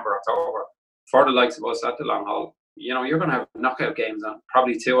 September, October, for the likes of us at the long haul, you're going to have knockout games on,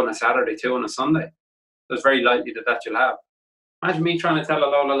 probably 2 on a Saturday, 2 on a Sunday. So it's very likely that you'll have. Imagine me trying to tell a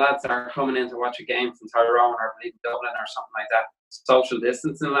load of lads that are coming in to watch a game from Tyrone or Dublin or something like that, social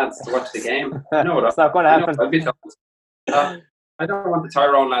distancing lads to watch the game. It's not going to happen. I'd be told, I don't want the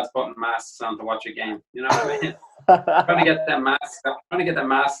Tyrone lads putting masks on to watch a game. You know what I mean? Trying to get them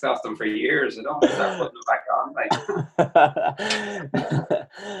masks off them for years. I don't want to start putting them back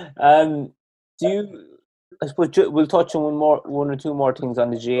on. Do you? I suppose we'll touch on one or two more things on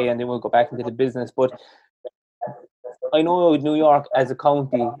the GA, and then we'll go back into the business. But I know New York as a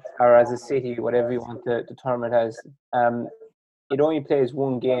county or as a city, whatever you want to term it as, it only plays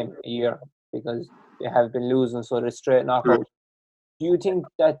one game a year because they have been losing, so they're straight knockout. Do you think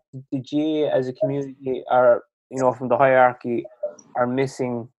that the GA as a community are, from the hierarchy, are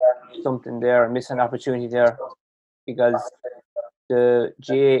missing something there, missing opportunity there? Because the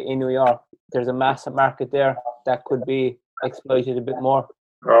GA in New York, there's a massive market there that could be exploited a bit more.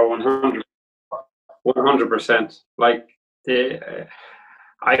 Oh, 100%. Like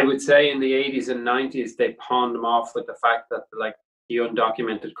I would say in the 80s and 90s, they pawned them off with the fact that the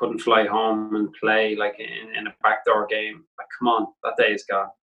undocumented couldn't fly home and play in a backdoor game. Like, come on, that day is gone.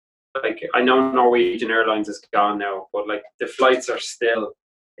 Like, I know Norwegian Airlines is gone now, but the flights are still,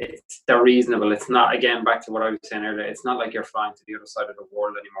 they're reasonable. It's not, again, back to what I was saying earlier, it's not like you're flying to the other side of the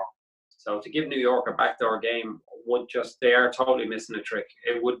world anymore. So to give New York a backdoor game they are totally missing a trick.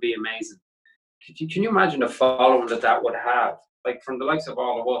 It would be amazing. Can you imagine the following that would have? Like, from the likes of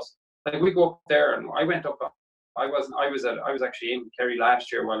all of us. Like, we go up there, and I went up. I was actually in Kerry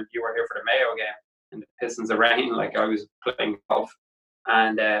last year while you were here for the Mayo game, and the Pistons of rain. Like, I was playing golf,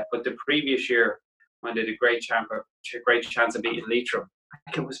 and but the previous year when they did a great chance of beating Leitrim,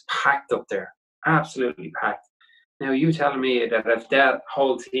 it was packed up there, absolutely packed. Now you telling me that if that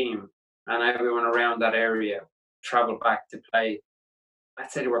whole team and everyone around that area traveled back to play,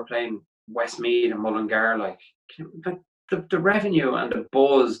 let's say they were playing Westmeath and Mullingar, the revenue and the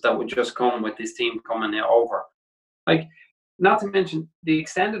buzz that would just come with this team coming over. Like, not to mention the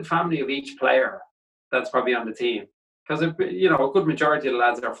extended family of each player that's probably on the team. Because, a good majority of the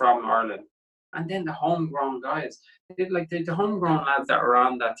lads are from Ireland. And then the homegrown guys. The homegrown lads that are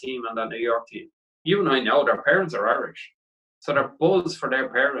on that team, on that New York team, you and I know their parents are Irish. So they're buzz for their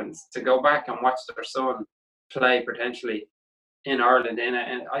parents to go back and watch their son play potentially in Ireland, and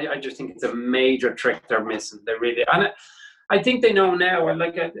I just think it's a major trick they're missing. They really, and I think they know now. I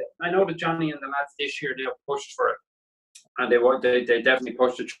know that Johnny and the lads this year, they pushed for it, and they definitely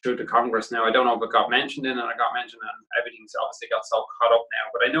pushed it through to Congress now. I don't know if it got mentioned and everything's obviously got so caught up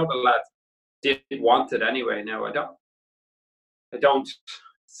now. But I know the lads did want it anyway. Now I don't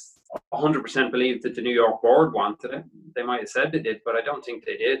 100% believe that the New York board wanted it. They might have said they did, but I don't think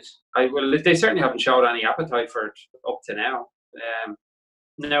they did. They certainly haven't showed any appetite for it up to now.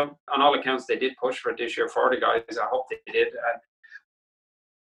 Now, on all accounts, they did push for it this year for the guys. I hope they did. And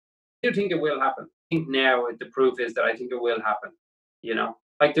I do think it will happen. I think now the proof is that I think it will happen.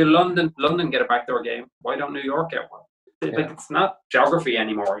 Like, do London get a backdoor game? Why don't New York get one? Like, it's not geography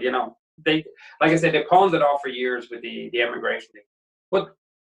anymore. They, like I said, they pawned it off for years with the immigration thing. But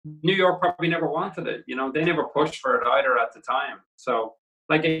New York probably never wanted it. They never pushed for it either at the time. So,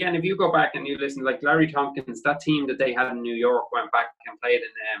 like, again, if you go back and you listen, like Larry Tompkins, that team that they had in New York went back and played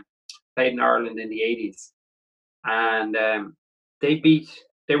in Ireland in the 80s. And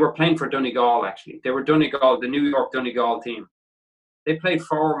they were playing for Donegal, actually. They were Donegal, the New York Donegal team. They played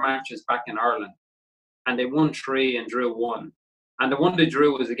 4 matches back in Ireland, and they won 3 and drew 1. And the one they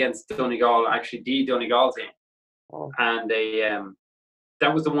drew was against Donegal, actually the Donegal team. Oh. And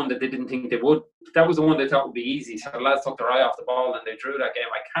that was the one that they didn't think they would. That was the one they thought would be easy. So the lads took their eye off the ball and they drew that game.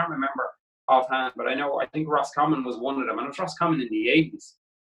 I can't remember offhand, but I think Roscommon was one of them. And it was Roscommon in the 80s.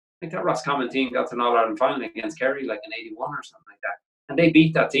 I think that Roscommon team got to an All-Ireland final against Kerry like in 81 or something like that. And they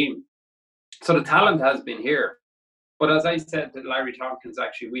beat that team. So the talent has been here. But as I said to Larry Tompkins,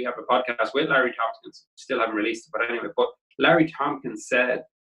 actually, we have a podcast with Larry Tompkins. Still haven't released it, but anyway. But Larry Tompkins said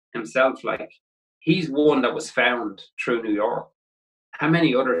himself, he's one that was found through New York. How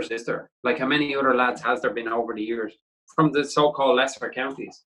many others is there? Like, how many other lads has there been over the years from the so-called lesser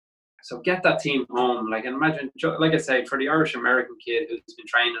counties? So get that team home. Like, and imagine, like I say, for the Irish-American kid who's been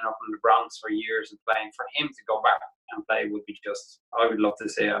training up in the Bronx for years and playing, for him to go back and play would be just, I would love to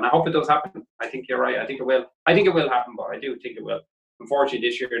see it. And I hope it does happen. I think you're right. I think it will. I think it will happen, but I do think it will. Unfortunately,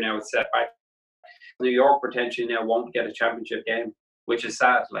 this year now it's set back. New York potentially now won't get a championship game, which is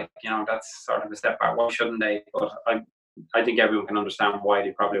sad. Like, that's sort of a step back. Why shouldn't they? But I think everyone can understand why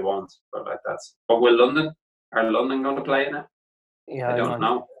they probably won't. But But will London? Are London going to play in it? Yeah, I don't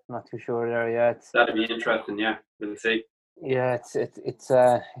know. Not too sure there yet. That'd be interesting. Yeah, we'll see. Yeah, it's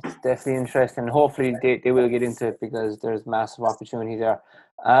definitely interesting. Hopefully they will get into it because there's massive opportunity there.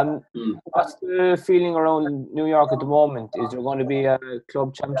 Mm. What's the feeling around New York at the moment? Is there going to be a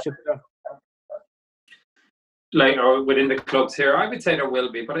club championship there? Like, or within the clubs here, I would say there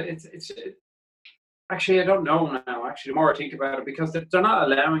will be, but actually, I don't know now. Actually, the more I think about it, because they're not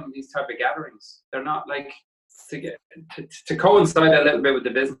allowing these type of gatherings. They're not like to coincide a little bit with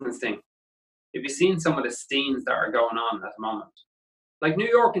the business thing. If you've seen some of the scenes that are going on at the moment, like New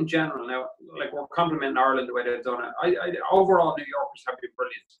York in general now, like we're complimenting Ireland the way they've done it. Overall, New Yorkers have been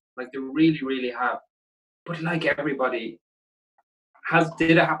brilliant. Like they really, really have. But like everybody,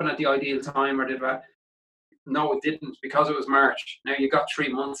 did it happen at the ideal time or did it? No, it didn't because it was March. Now you got 3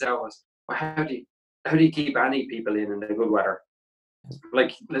 months out of us. But how do you keep any people in the good weather?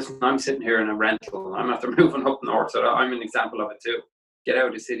 Like, listen, I'm sitting here in a rental. I'm after moving up north, so I'm an example of it too. Get out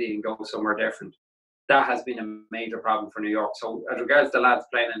of the city and go somewhere different. That has been a major problem for New York. So, as regards to the lads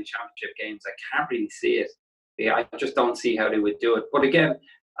playing any championship games, I can't really see it. Yeah, I just don't see how they would do it. But again,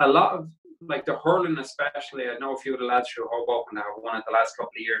 a lot of like the hurling, especially, I know a few of the lads through Hoboken that have won it the last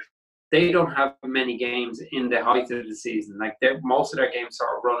couple of years. They don't have many games in the height of the season. Like most of their games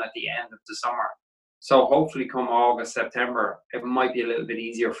sort of run at the end of the summer. So hopefully, come August, September, it might be a little bit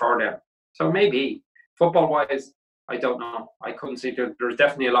easier for them. So maybe football-wise, I don't know. I couldn't see there's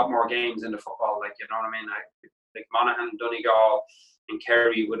definitely a lot more games in the football. Like you know what I mean? Like Monaghan, Donegal, and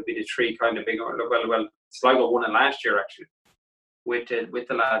Kerry would be the three kind of big. Well, Sligo won it last year actually with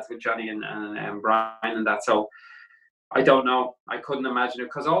the lads, with Johnny and Brian and that. So I don't know. I couldn't imagine it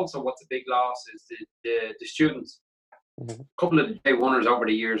because also what's a big loss is the students. Mhm. A couple of the day winners over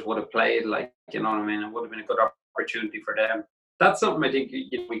the years would have played, like you know what I mean. It would have been a good opportunity for them. That's something I think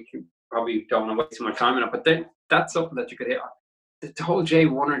we could probably don't want to waste too much time on it, but then that's something that you could hit on. The whole Jay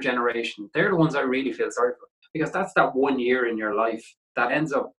Warner generation, they're the ones I really feel sorry for because that's that 1 year in your life that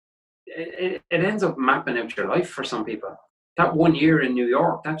ends up it ends up mapping out your life for some people. That 1 year in New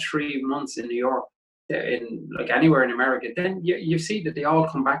York, that 3 months in New York, in like anywhere in America, then you see that they all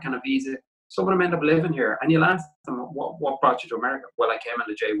come back on a visa. Some of them end up living here, and you'll ask them, what brought you to America? Well, I came on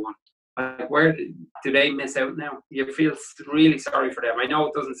the J1. Like, where do they miss out now? You feel really sorry for them. I know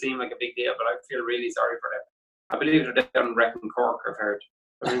it doesn't seem like a big deal, but I feel really sorry for them. I believe they're down in Wrekin Cork, I've heard.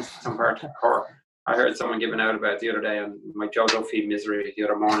 They're in some part of Cork. I heard someone giving out about it the other day on my JoJo feed misery the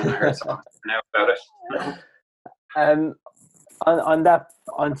other morning. I heard someone giving out about it. On that,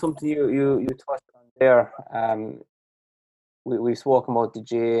 on something you touched on there, we've spoken about the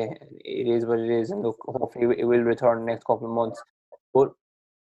J. It is what it is, and look, hopefully it will return in the next couple of months. But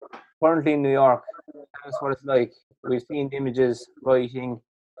currently in New York, that's what it's like. We've seen the images, writing,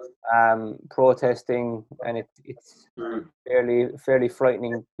 protesting, and it's fairly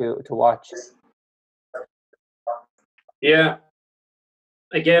frightening to watch. Yeah.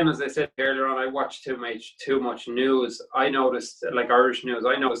 Again, as I said earlier on, I watched too much news. I noticed, like Irish news,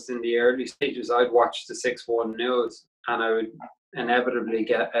 I noticed in the early stages, I'd watch the 6-1 news, and I would inevitably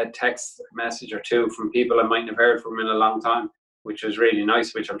get a text message or two from people I mightn't have heard from in a long time, which was really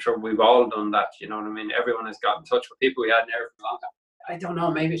nice, which I'm sure we've all done that, you know what I mean? Everyone has got in touch with people we hadn't heard from a long time. I don't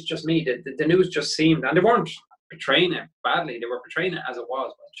know, maybe it's just me. The news just seemed, and they weren't portraying it badly, they were portraying it as it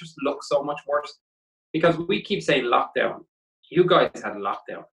was, but it just looked so much worse. Because we keep saying lockdown. You guys had a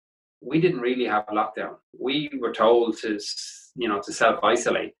lockdown. We didn't really have a lockdown. We were told to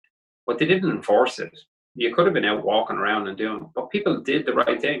self-isolate, but they didn't enforce it. You could have been out walking around and doing it, but people did the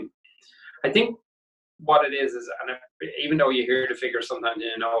right thing. I think what it is, and even though you hear the figures sometimes,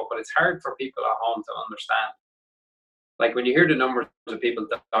 you know, but it's hard for people at home to understand. Like when you hear the numbers of people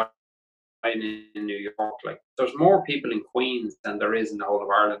dying in New York, like there's more people in Queens than there is in the whole of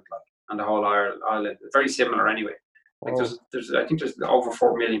Ireland, like, and the whole Ireland. It's very similar anyway. Like I think there's over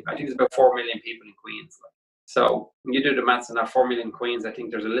 4 million. I think there's about 4 million people in Queens. Like. So when you do the maths on that 4 million Queens, I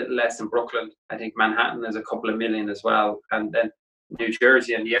think there's a little less in Brooklyn. I think Manhattan is a couple of million as well, and then New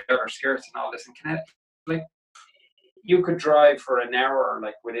Jersey and the outer skirts and all this in Connecticut. Like you could drive for an hour,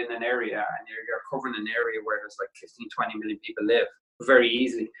 like within an area, and you're covering an area where there's like 15, 20 million people live very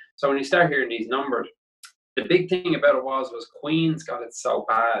easily. So when you start hearing these numbers, the big thing about it was Queens got it so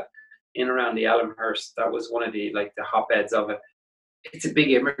bad in around the Elmhurst. That was one of the hotbeds of it. It's a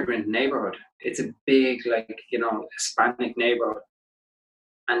big immigrant neighborhood. It's a big Hispanic neighborhood,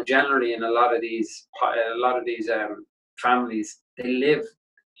 and generally in a lot of these families, they live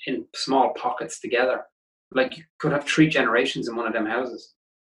in small pockets together. Like you could have 3 generations in one of them houses,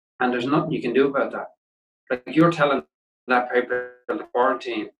 and there's nothing you can do about that. Like you're telling that people to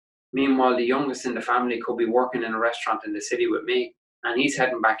quarantine. Meanwhile, the youngest in the family could be working in a restaurant in the city with me, and he's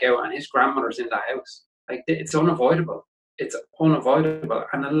heading back out, and his grandmother's in the house. Like it's unavoidable. it's unavoidable.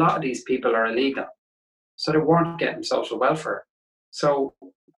 And a lot of these people are illegal, so they weren't getting social welfare. So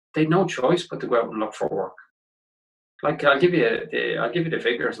they had no choice but to go out and look for work. Like I'll give you the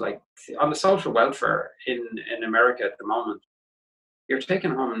figures. Like on the social welfare in America at the moment, you're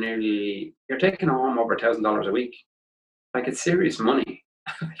taking home over $1,000 a week. Like it's serious money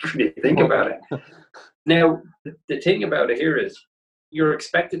when you think about it. Now the thing about it here is you're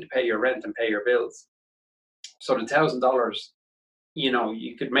expected to pay your rent and pay your bills. So the $1,000,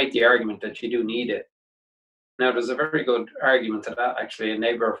 you could make the argument that you do need it. Now there's a very good argument to that actually. A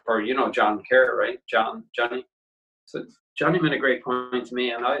neighbor for John Kerr, right? Johnny. So Johnny made a great point to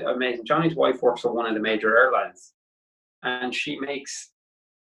me, and amazing. Johnny's wife works for one of the major airlines, and she makes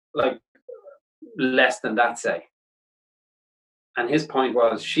like less than that, say. And his point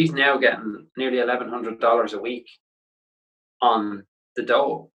was she's now getting nearly $1,100 a week on the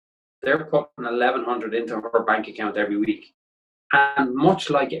dole. They're putting $1,100 into her bank account every week, and much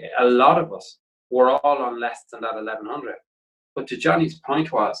like a lot of us, we're all on less than that $1,100. But to Johnny's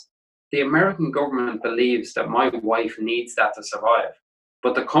point was, the American government believes that my wife needs that to survive,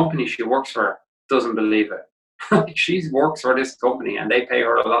 but the company she works for doesn't believe it. She works for this company and they pay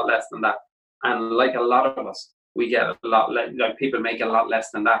her a lot less than that. And like a lot of us, we get a lot like people make a lot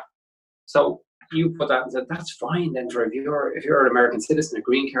less than that. So you put that and said, that's fine then for if you're an American citizen, a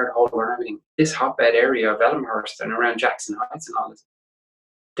green card holder and everything, this hotbed area of Elmhurst and around Jackson Heights and all this,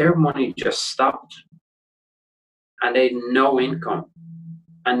 their money just stopped. And they had no income.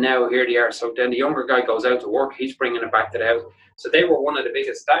 And now here they are. So then the younger guy goes out to work. He's bringing it back to the house. So they were one of the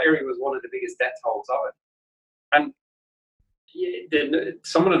biggest. That area was one of the biggest death tolls of it. And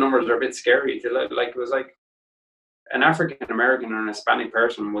some of the numbers are a bit scary. Like it was like an African American or an Hispanic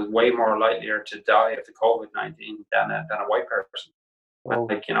person was way more likelier to die of the COVID-19 than a white person. Wow.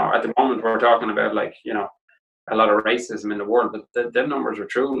 Like at the moment we're talking about a lot of racism in the world, but the numbers are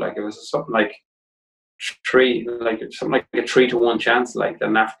true. Like it was something like a 3 to 1 chance, like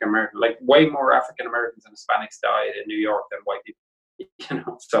than African American, like way more African Americans and Hispanics died in New York than white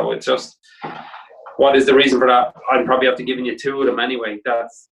people. So it's just, what is the reason for that? I'd probably have to give you 2 of them anyway.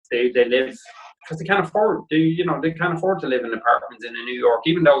 That's they live because they can't afford. They can't afford to live in apartments in New York,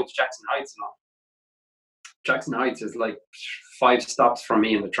 even though it's Jackson Heights and all. Jackson Heights is like 5 stops from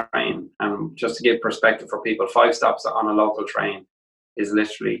me in the train, and just to give perspective for people, 5 stops on a local train is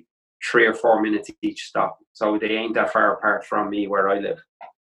literally 3 or 4 minutes each stop, so they ain't that far apart from me where I live,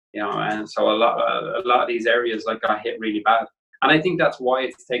 and so a lot of these areas got hit really bad, and I think that's why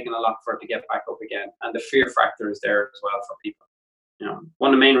it's taken a lot for it to get back up again, and the fear factor is there as well for people.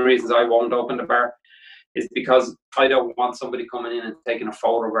 One of the main reasons I won't open the bar is because I don't want somebody coming in and taking a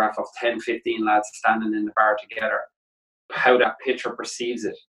photograph of 10-15 lads standing in the bar together, how that picture perceives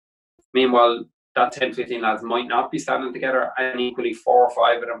it. Meanwhile, that 10-15 lads might not be standing together, and equally 4 or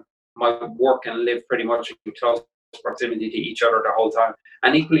 5 of them might work and live pretty much in close proximity to each other the whole time.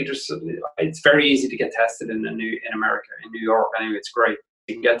 And equally, it's very easy to get tested in America, in New York. Anyway, it's great.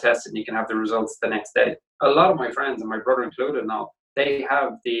 You can get tested and you can have the results the next day. A lot of my friends, and my brother included now, they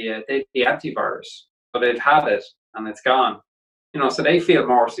have the antivirus, but they've had it and it's gone. So they feel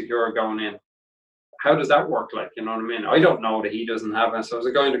more secure going in. How does that work? You know what I mean? I don't know that he doesn't have it. So there's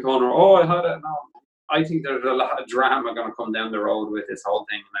a guy in the corner, oh, I had it. No. I think there's a lot of drama going to come down the road with this whole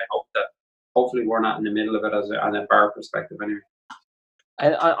thing, and I hope that hopefully we're not in the middle of it on a bar perspective anyway.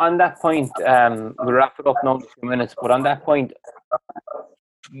 And on that point, we'll wrap it up now in a few minutes, but on that point,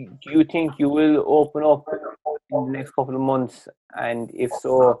 do you think you will open up in the next couple of months? And if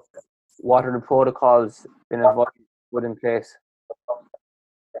so, what are the protocols been put in place?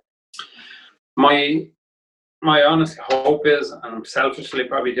 My honest hope is, and I'm selfishly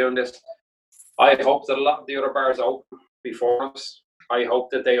probably doing this, I hope that a lot of the other bars open before us. I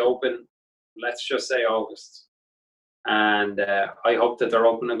hope that they open, let's just say August. And I hope that they're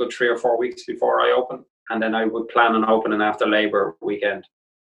open a good 3 or 4 weeks before I open. And then I would plan on opening after Labour weekend.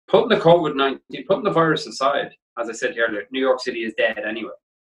 Putting the COVID-19, putting the virus aside, as I said earlier, New York City is dead anyway.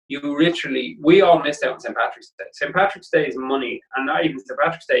 We all missed out on St. Patrick's Day. St. Patrick's Day is money, and not even St.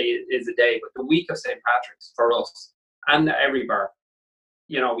 Patrick's Day is a day, but the week of St. Patrick's for us and every bar,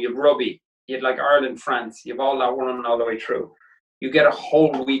 you have rugby, you have like Ireland, France, you have all that running all the way through. You get a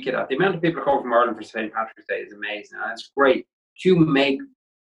whole week of that. The amount of people come from Ireland for St. Patrick's Day is amazing, and it's great. You make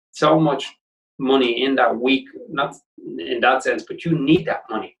so much money in that week, not in that sense, but you need that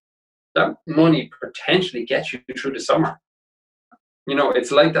money. That money potentially gets you through the summer.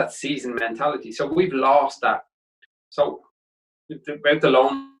 It's like that season mentality. So we've lost that. So about the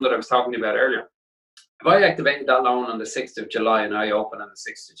loan that I was talking about earlier, if I activated that loan on the 6th of July and I open on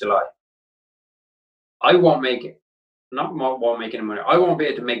the 6th of July, I won't make not won't make any money. I won't be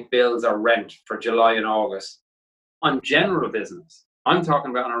able to make bills or rent for July and August on general business. I'm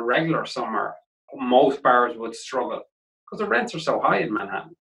talking about on a regular summer. Most bars would struggle because the rents are so high in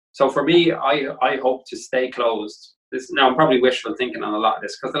Manhattan. So for me, I hope to stay closed. This now I'm probably wishful thinking on a lot of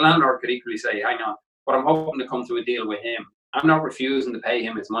this because the landlord could equally say, "Hang on," but I'm hoping to come to a deal with him. I'm not refusing to pay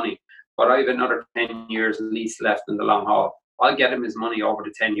him his money, but I have another 10 years at least left in the long haul. I'll get him his money over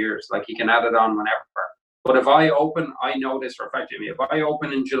the 10 years. Like he can add it on whenever. But if I open, I know this for a fact, Jimmy. If I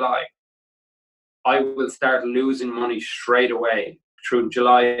open in July, I will start losing money straight away through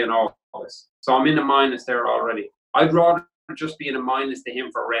July and August. So I'm in a minus there already. I'd rather just be in a minus to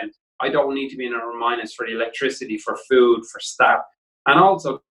him for rent. I don't need to be in a minus for the electricity, for food, for staff. And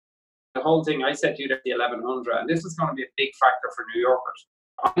also, the whole thing, I said to you that the 1100, and this is going to be a big factor for New Yorkers.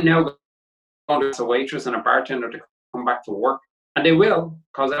 I'm now going to ask a waitress and a bartender to come back to work. And they will,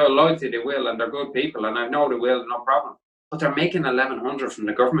 because out of loyalty, they will, and they're good people, and I know they will, no problem. But they're making 1100 from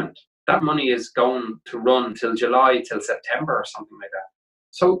the government. That money is going to run till July, till September, or something like that.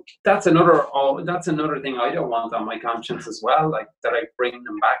 So that's another thing I don't want on my conscience as well, like that I bring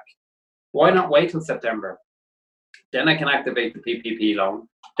them back. Why not wait till September? Then I can activate the PPP loan.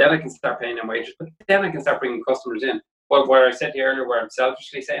 Then I can start paying them wages. But then I can start bringing customers in. Well, where I said to you earlier, where I'm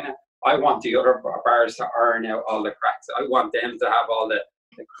selfishly saying it, I want the other bars to iron out all the cracks. I want them to have all the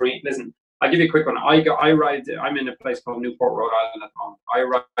cream. Listen, I'll give you a quick one. I'm in a place called Newport, Rhode Island at the moment. I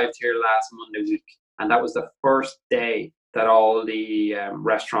arrived here last Monday week, and that was the first day that all the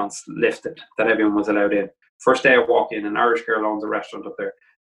restaurants lifted, that everyone was allowed in. First day I walk in, an Irish girl owns a restaurant up there.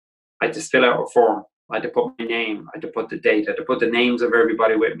 I had to fill out a form. I had to put my name. I had to put the date. I had to put the names of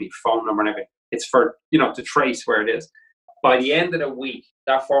everybody with me, phone number and everything. It's for, to trace where it is. By the end of the week,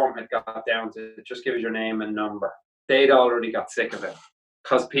 that form had got down to just give us your name and number. They'd already got sick of it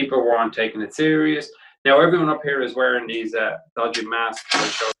because people weren't taking it serious. Now, everyone up here is wearing these dodgy masks. I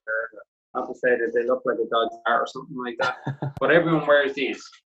showed there. Not to say that they look like a dodgy art or something like that, but everyone wears these.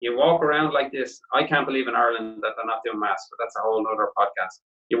 You walk around like this. I can't believe in Ireland that they're not doing masks, but that's a whole other podcast.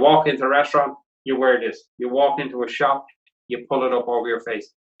 You walk into a restaurant, you wear this. You walk into a shop, you pull it up over your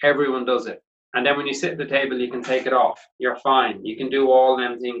face. Everyone does it. And then when you sit at the table, you can take it off. You're fine. You can do all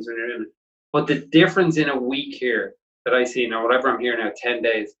them things when you're in it. But the difference in a week here that I see now, whatever I'm here now, 10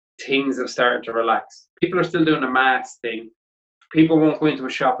 days, things have started to relax. People are still doing the mask thing. People won't go into a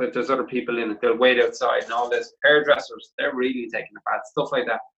shop if there's other people in it. They'll wait outside and all this. Hairdressers, they're really taking a bath, stuff like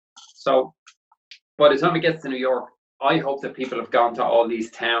that. So by the time it gets to New York, I hope that people have gone to all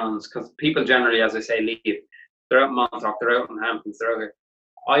these towns, because people generally, as I say, leave. They're out in Montauk, they're out in Hamptons, they're out here.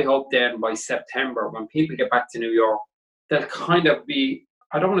 I hope then by September, when people get back to New York, they'll kind of be,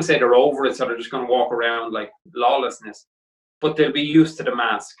 I don't want to say they're over it, so they're just going to walk around like lawlessness, but they'll be used to the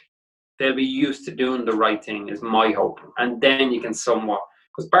mask. They'll be used to doing the right thing, is my hope. And then you can somewhat,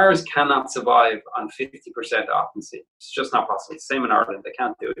 because bars cannot survive on 50% occupancy. It's just not possible. Same in Ireland, they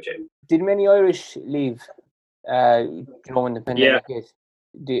can't do it, Jamie. Did many Irish leave, when the pandemic hit?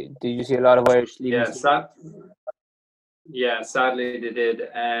 Did you see a lot of Irish leaving? Sadly they did.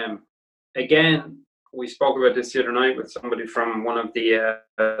 Again, we spoke about this the other night with somebody from one of the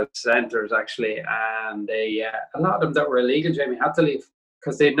centres actually, and they a lot of them that were illegal, Jamie, had to leave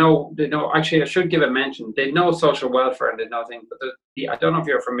because they know. Actually, I should give a mention. They know social welfare and they know things, but I don't know if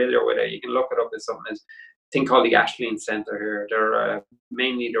you're familiar with it. You can look it up. There's something. There's a thing called the Ashleen Centre here. They're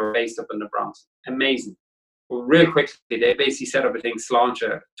based up in the Bronx. Amazing. Well, real quickly, they basically set up a thing,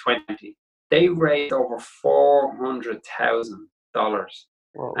 Sláinte 20. They raised over $400,000,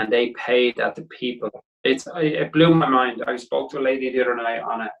 and they paid that to people. It blew my mind. I spoke to a lady the other night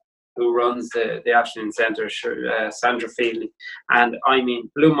on it who runs the Ashleen Centre, Sandra Feely, and I mean,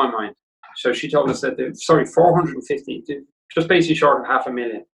 blew my mind. So she told us that 450, just basically short of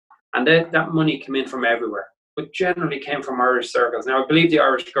 $500,000, and that money came in from everywhere, but generally came from Irish circles. Now I believe the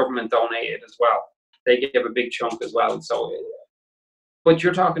Irish government donated as well. They gave a big chunk as well. So, but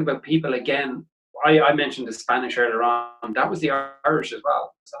you're talking about people again. I mentioned the Spanish earlier on. That was the Irish as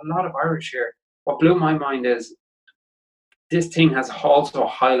well. There's a lot of Irish here. What blew my mind is this thing has also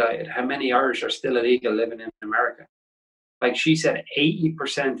highlighted how many Irish are still illegal living in America. Like she said,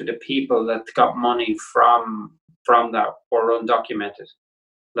 80% of the people that got money from that were undocumented.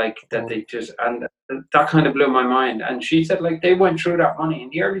 Like that they just, and that kind of blew my mind. And she said, like, they went through that money in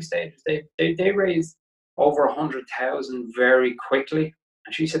the early stages. They raised over 100,000 very quickly.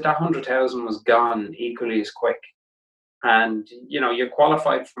 And she said that 100,000 was gone equally as quick. And, you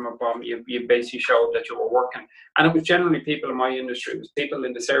qualified from a bomb. You basically showed that you were working. And it was generally people in my industry. It was people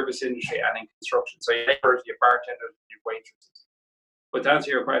in the service industry and in construction. So your bartenders, your waitresses. But to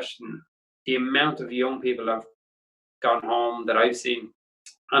answer your question, the amount of young people have gone home that I've seen,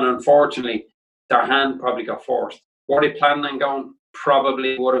 and unfortunately, their hand probably got forced. Were they planning on going?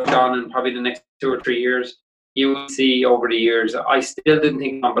 Probably would have gone in probably the next 2 or 3 years. You will see over the years. I still didn't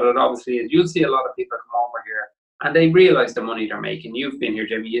think on, but it obviously is. You'll see a lot of people come over here and they realize the money they're making. You've been here,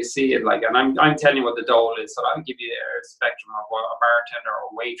 Jimmy. You see it, like, and I'm telling you what the dole is. So I'll give you a spectrum of what a bartender or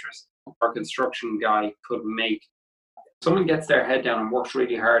a waitress or a construction guy could make. Someone gets their head down and works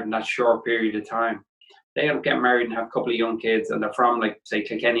really hard in that short period of time. They end up getting married and have a couple of young kids, and they're from, like, say,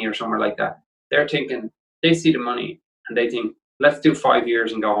 Kilkenny or somewhere like that. They're thinking, they see the money and they think, let's do 5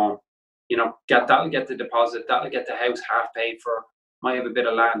 years and go home. That'll get the deposit, that'll get the house half paid for, might have a bit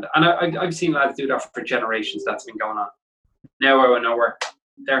of land. And I've seen lads do that for generations. That's been going on. Now out of nowhere,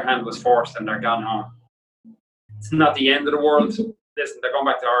 their hand was forced and they're gone home. It's not the end of the world. Listen, they're going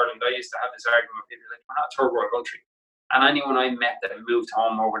back to Ireland. I used to have this argument with people like, we're not a third world country. And anyone I met that have moved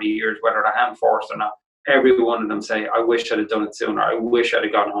home over the years, whether they're hand forced or not, every one of them say, I wish I'd have done it sooner. I wish I'd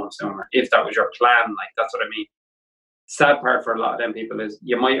have gone home sooner. If that was your plan, like, that's what I mean. Sad part for a lot of them people is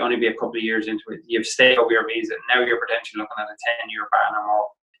you might only be a couple of years into it. You've stayed over your visa. Now you're potentially looking at a 10-year ban or more.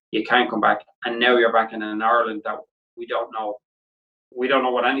 You can't come back. And now you're back in an Ireland that we don't know. We don't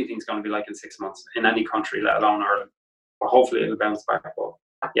know what anything's going to be like in 6 months in any country, let alone Ireland. But hopefully it'll bounce back. But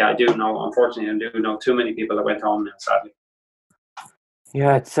yeah, I do know, unfortunately, I do know too many people that went home now, sadly.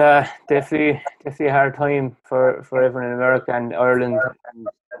 Yeah, it's definitely a hard time for everyone in America and Ireland. And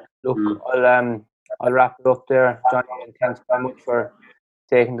look, I'll wrap it up there, Johnny, and thanks very much for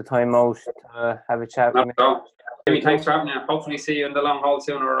taking the time out to have a chat with me. Jimmy, thanks for having me. Hopefully see you in the long haul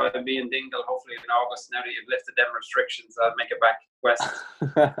soon, or I'll be in Dingle hopefully in August. Now that you've lifted them restrictions, I'll make it back west.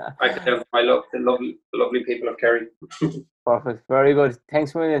 I can tell I love the lovely people of Kerry. Perfect. Very good.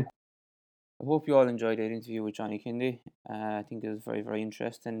 Thanks a million. I hope you all enjoyed that interview with Johnny Kindy. I think it was very, very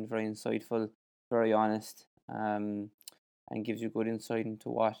interesting, very insightful, very honest, and gives you good insight into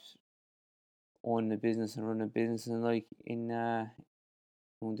what owning a business and running a business is like in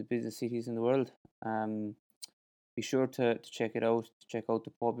one of the business cities in the world. Be sure to check it out. Check out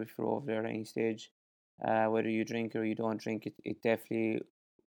the pub if you're over there at any stage. Whether you drink or you don't drink, it definitely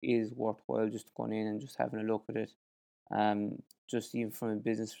is worthwhile just going in and just having a look at it. Just even from a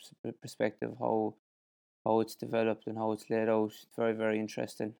business perspective, how it's developed and how it's laid out, it's very, very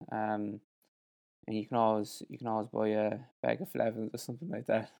interesting. And you can always buy a bag of Flavins or something like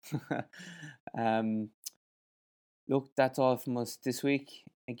that. Look, that's all from us this week.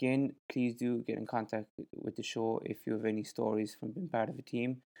 Again, please do get in contact with the show if you have any stories from being part of a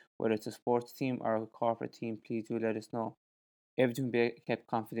team, whether it's a sports team or a corporate team. Please do let us know. Everything will be kept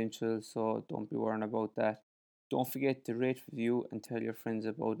confidential, so don't be worrying about that. Don't forget to rate, review, and tell your friends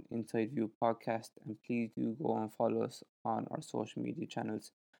about Inside View podcast. And please do go and follow us on our social media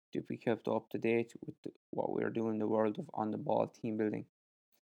channels to be kept up to date with what we're doing in the world of On The Ball team building.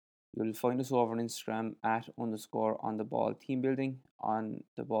 You'll find us over on Instagram @_on-the-ball team building, on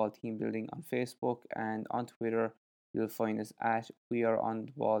the ball team building on Facebook, and on Twitter you'll find us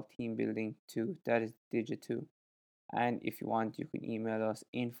 @weareontheball team building 2. That is digit 2. And if you want, you can email us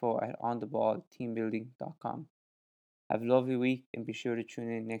info@ontheballteambuilding.com. Have a lovely week and be sure to tune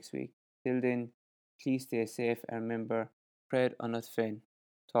in next week. Till then, please stay safe and remember, Pred on us fin.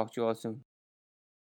 Talk to you all soon.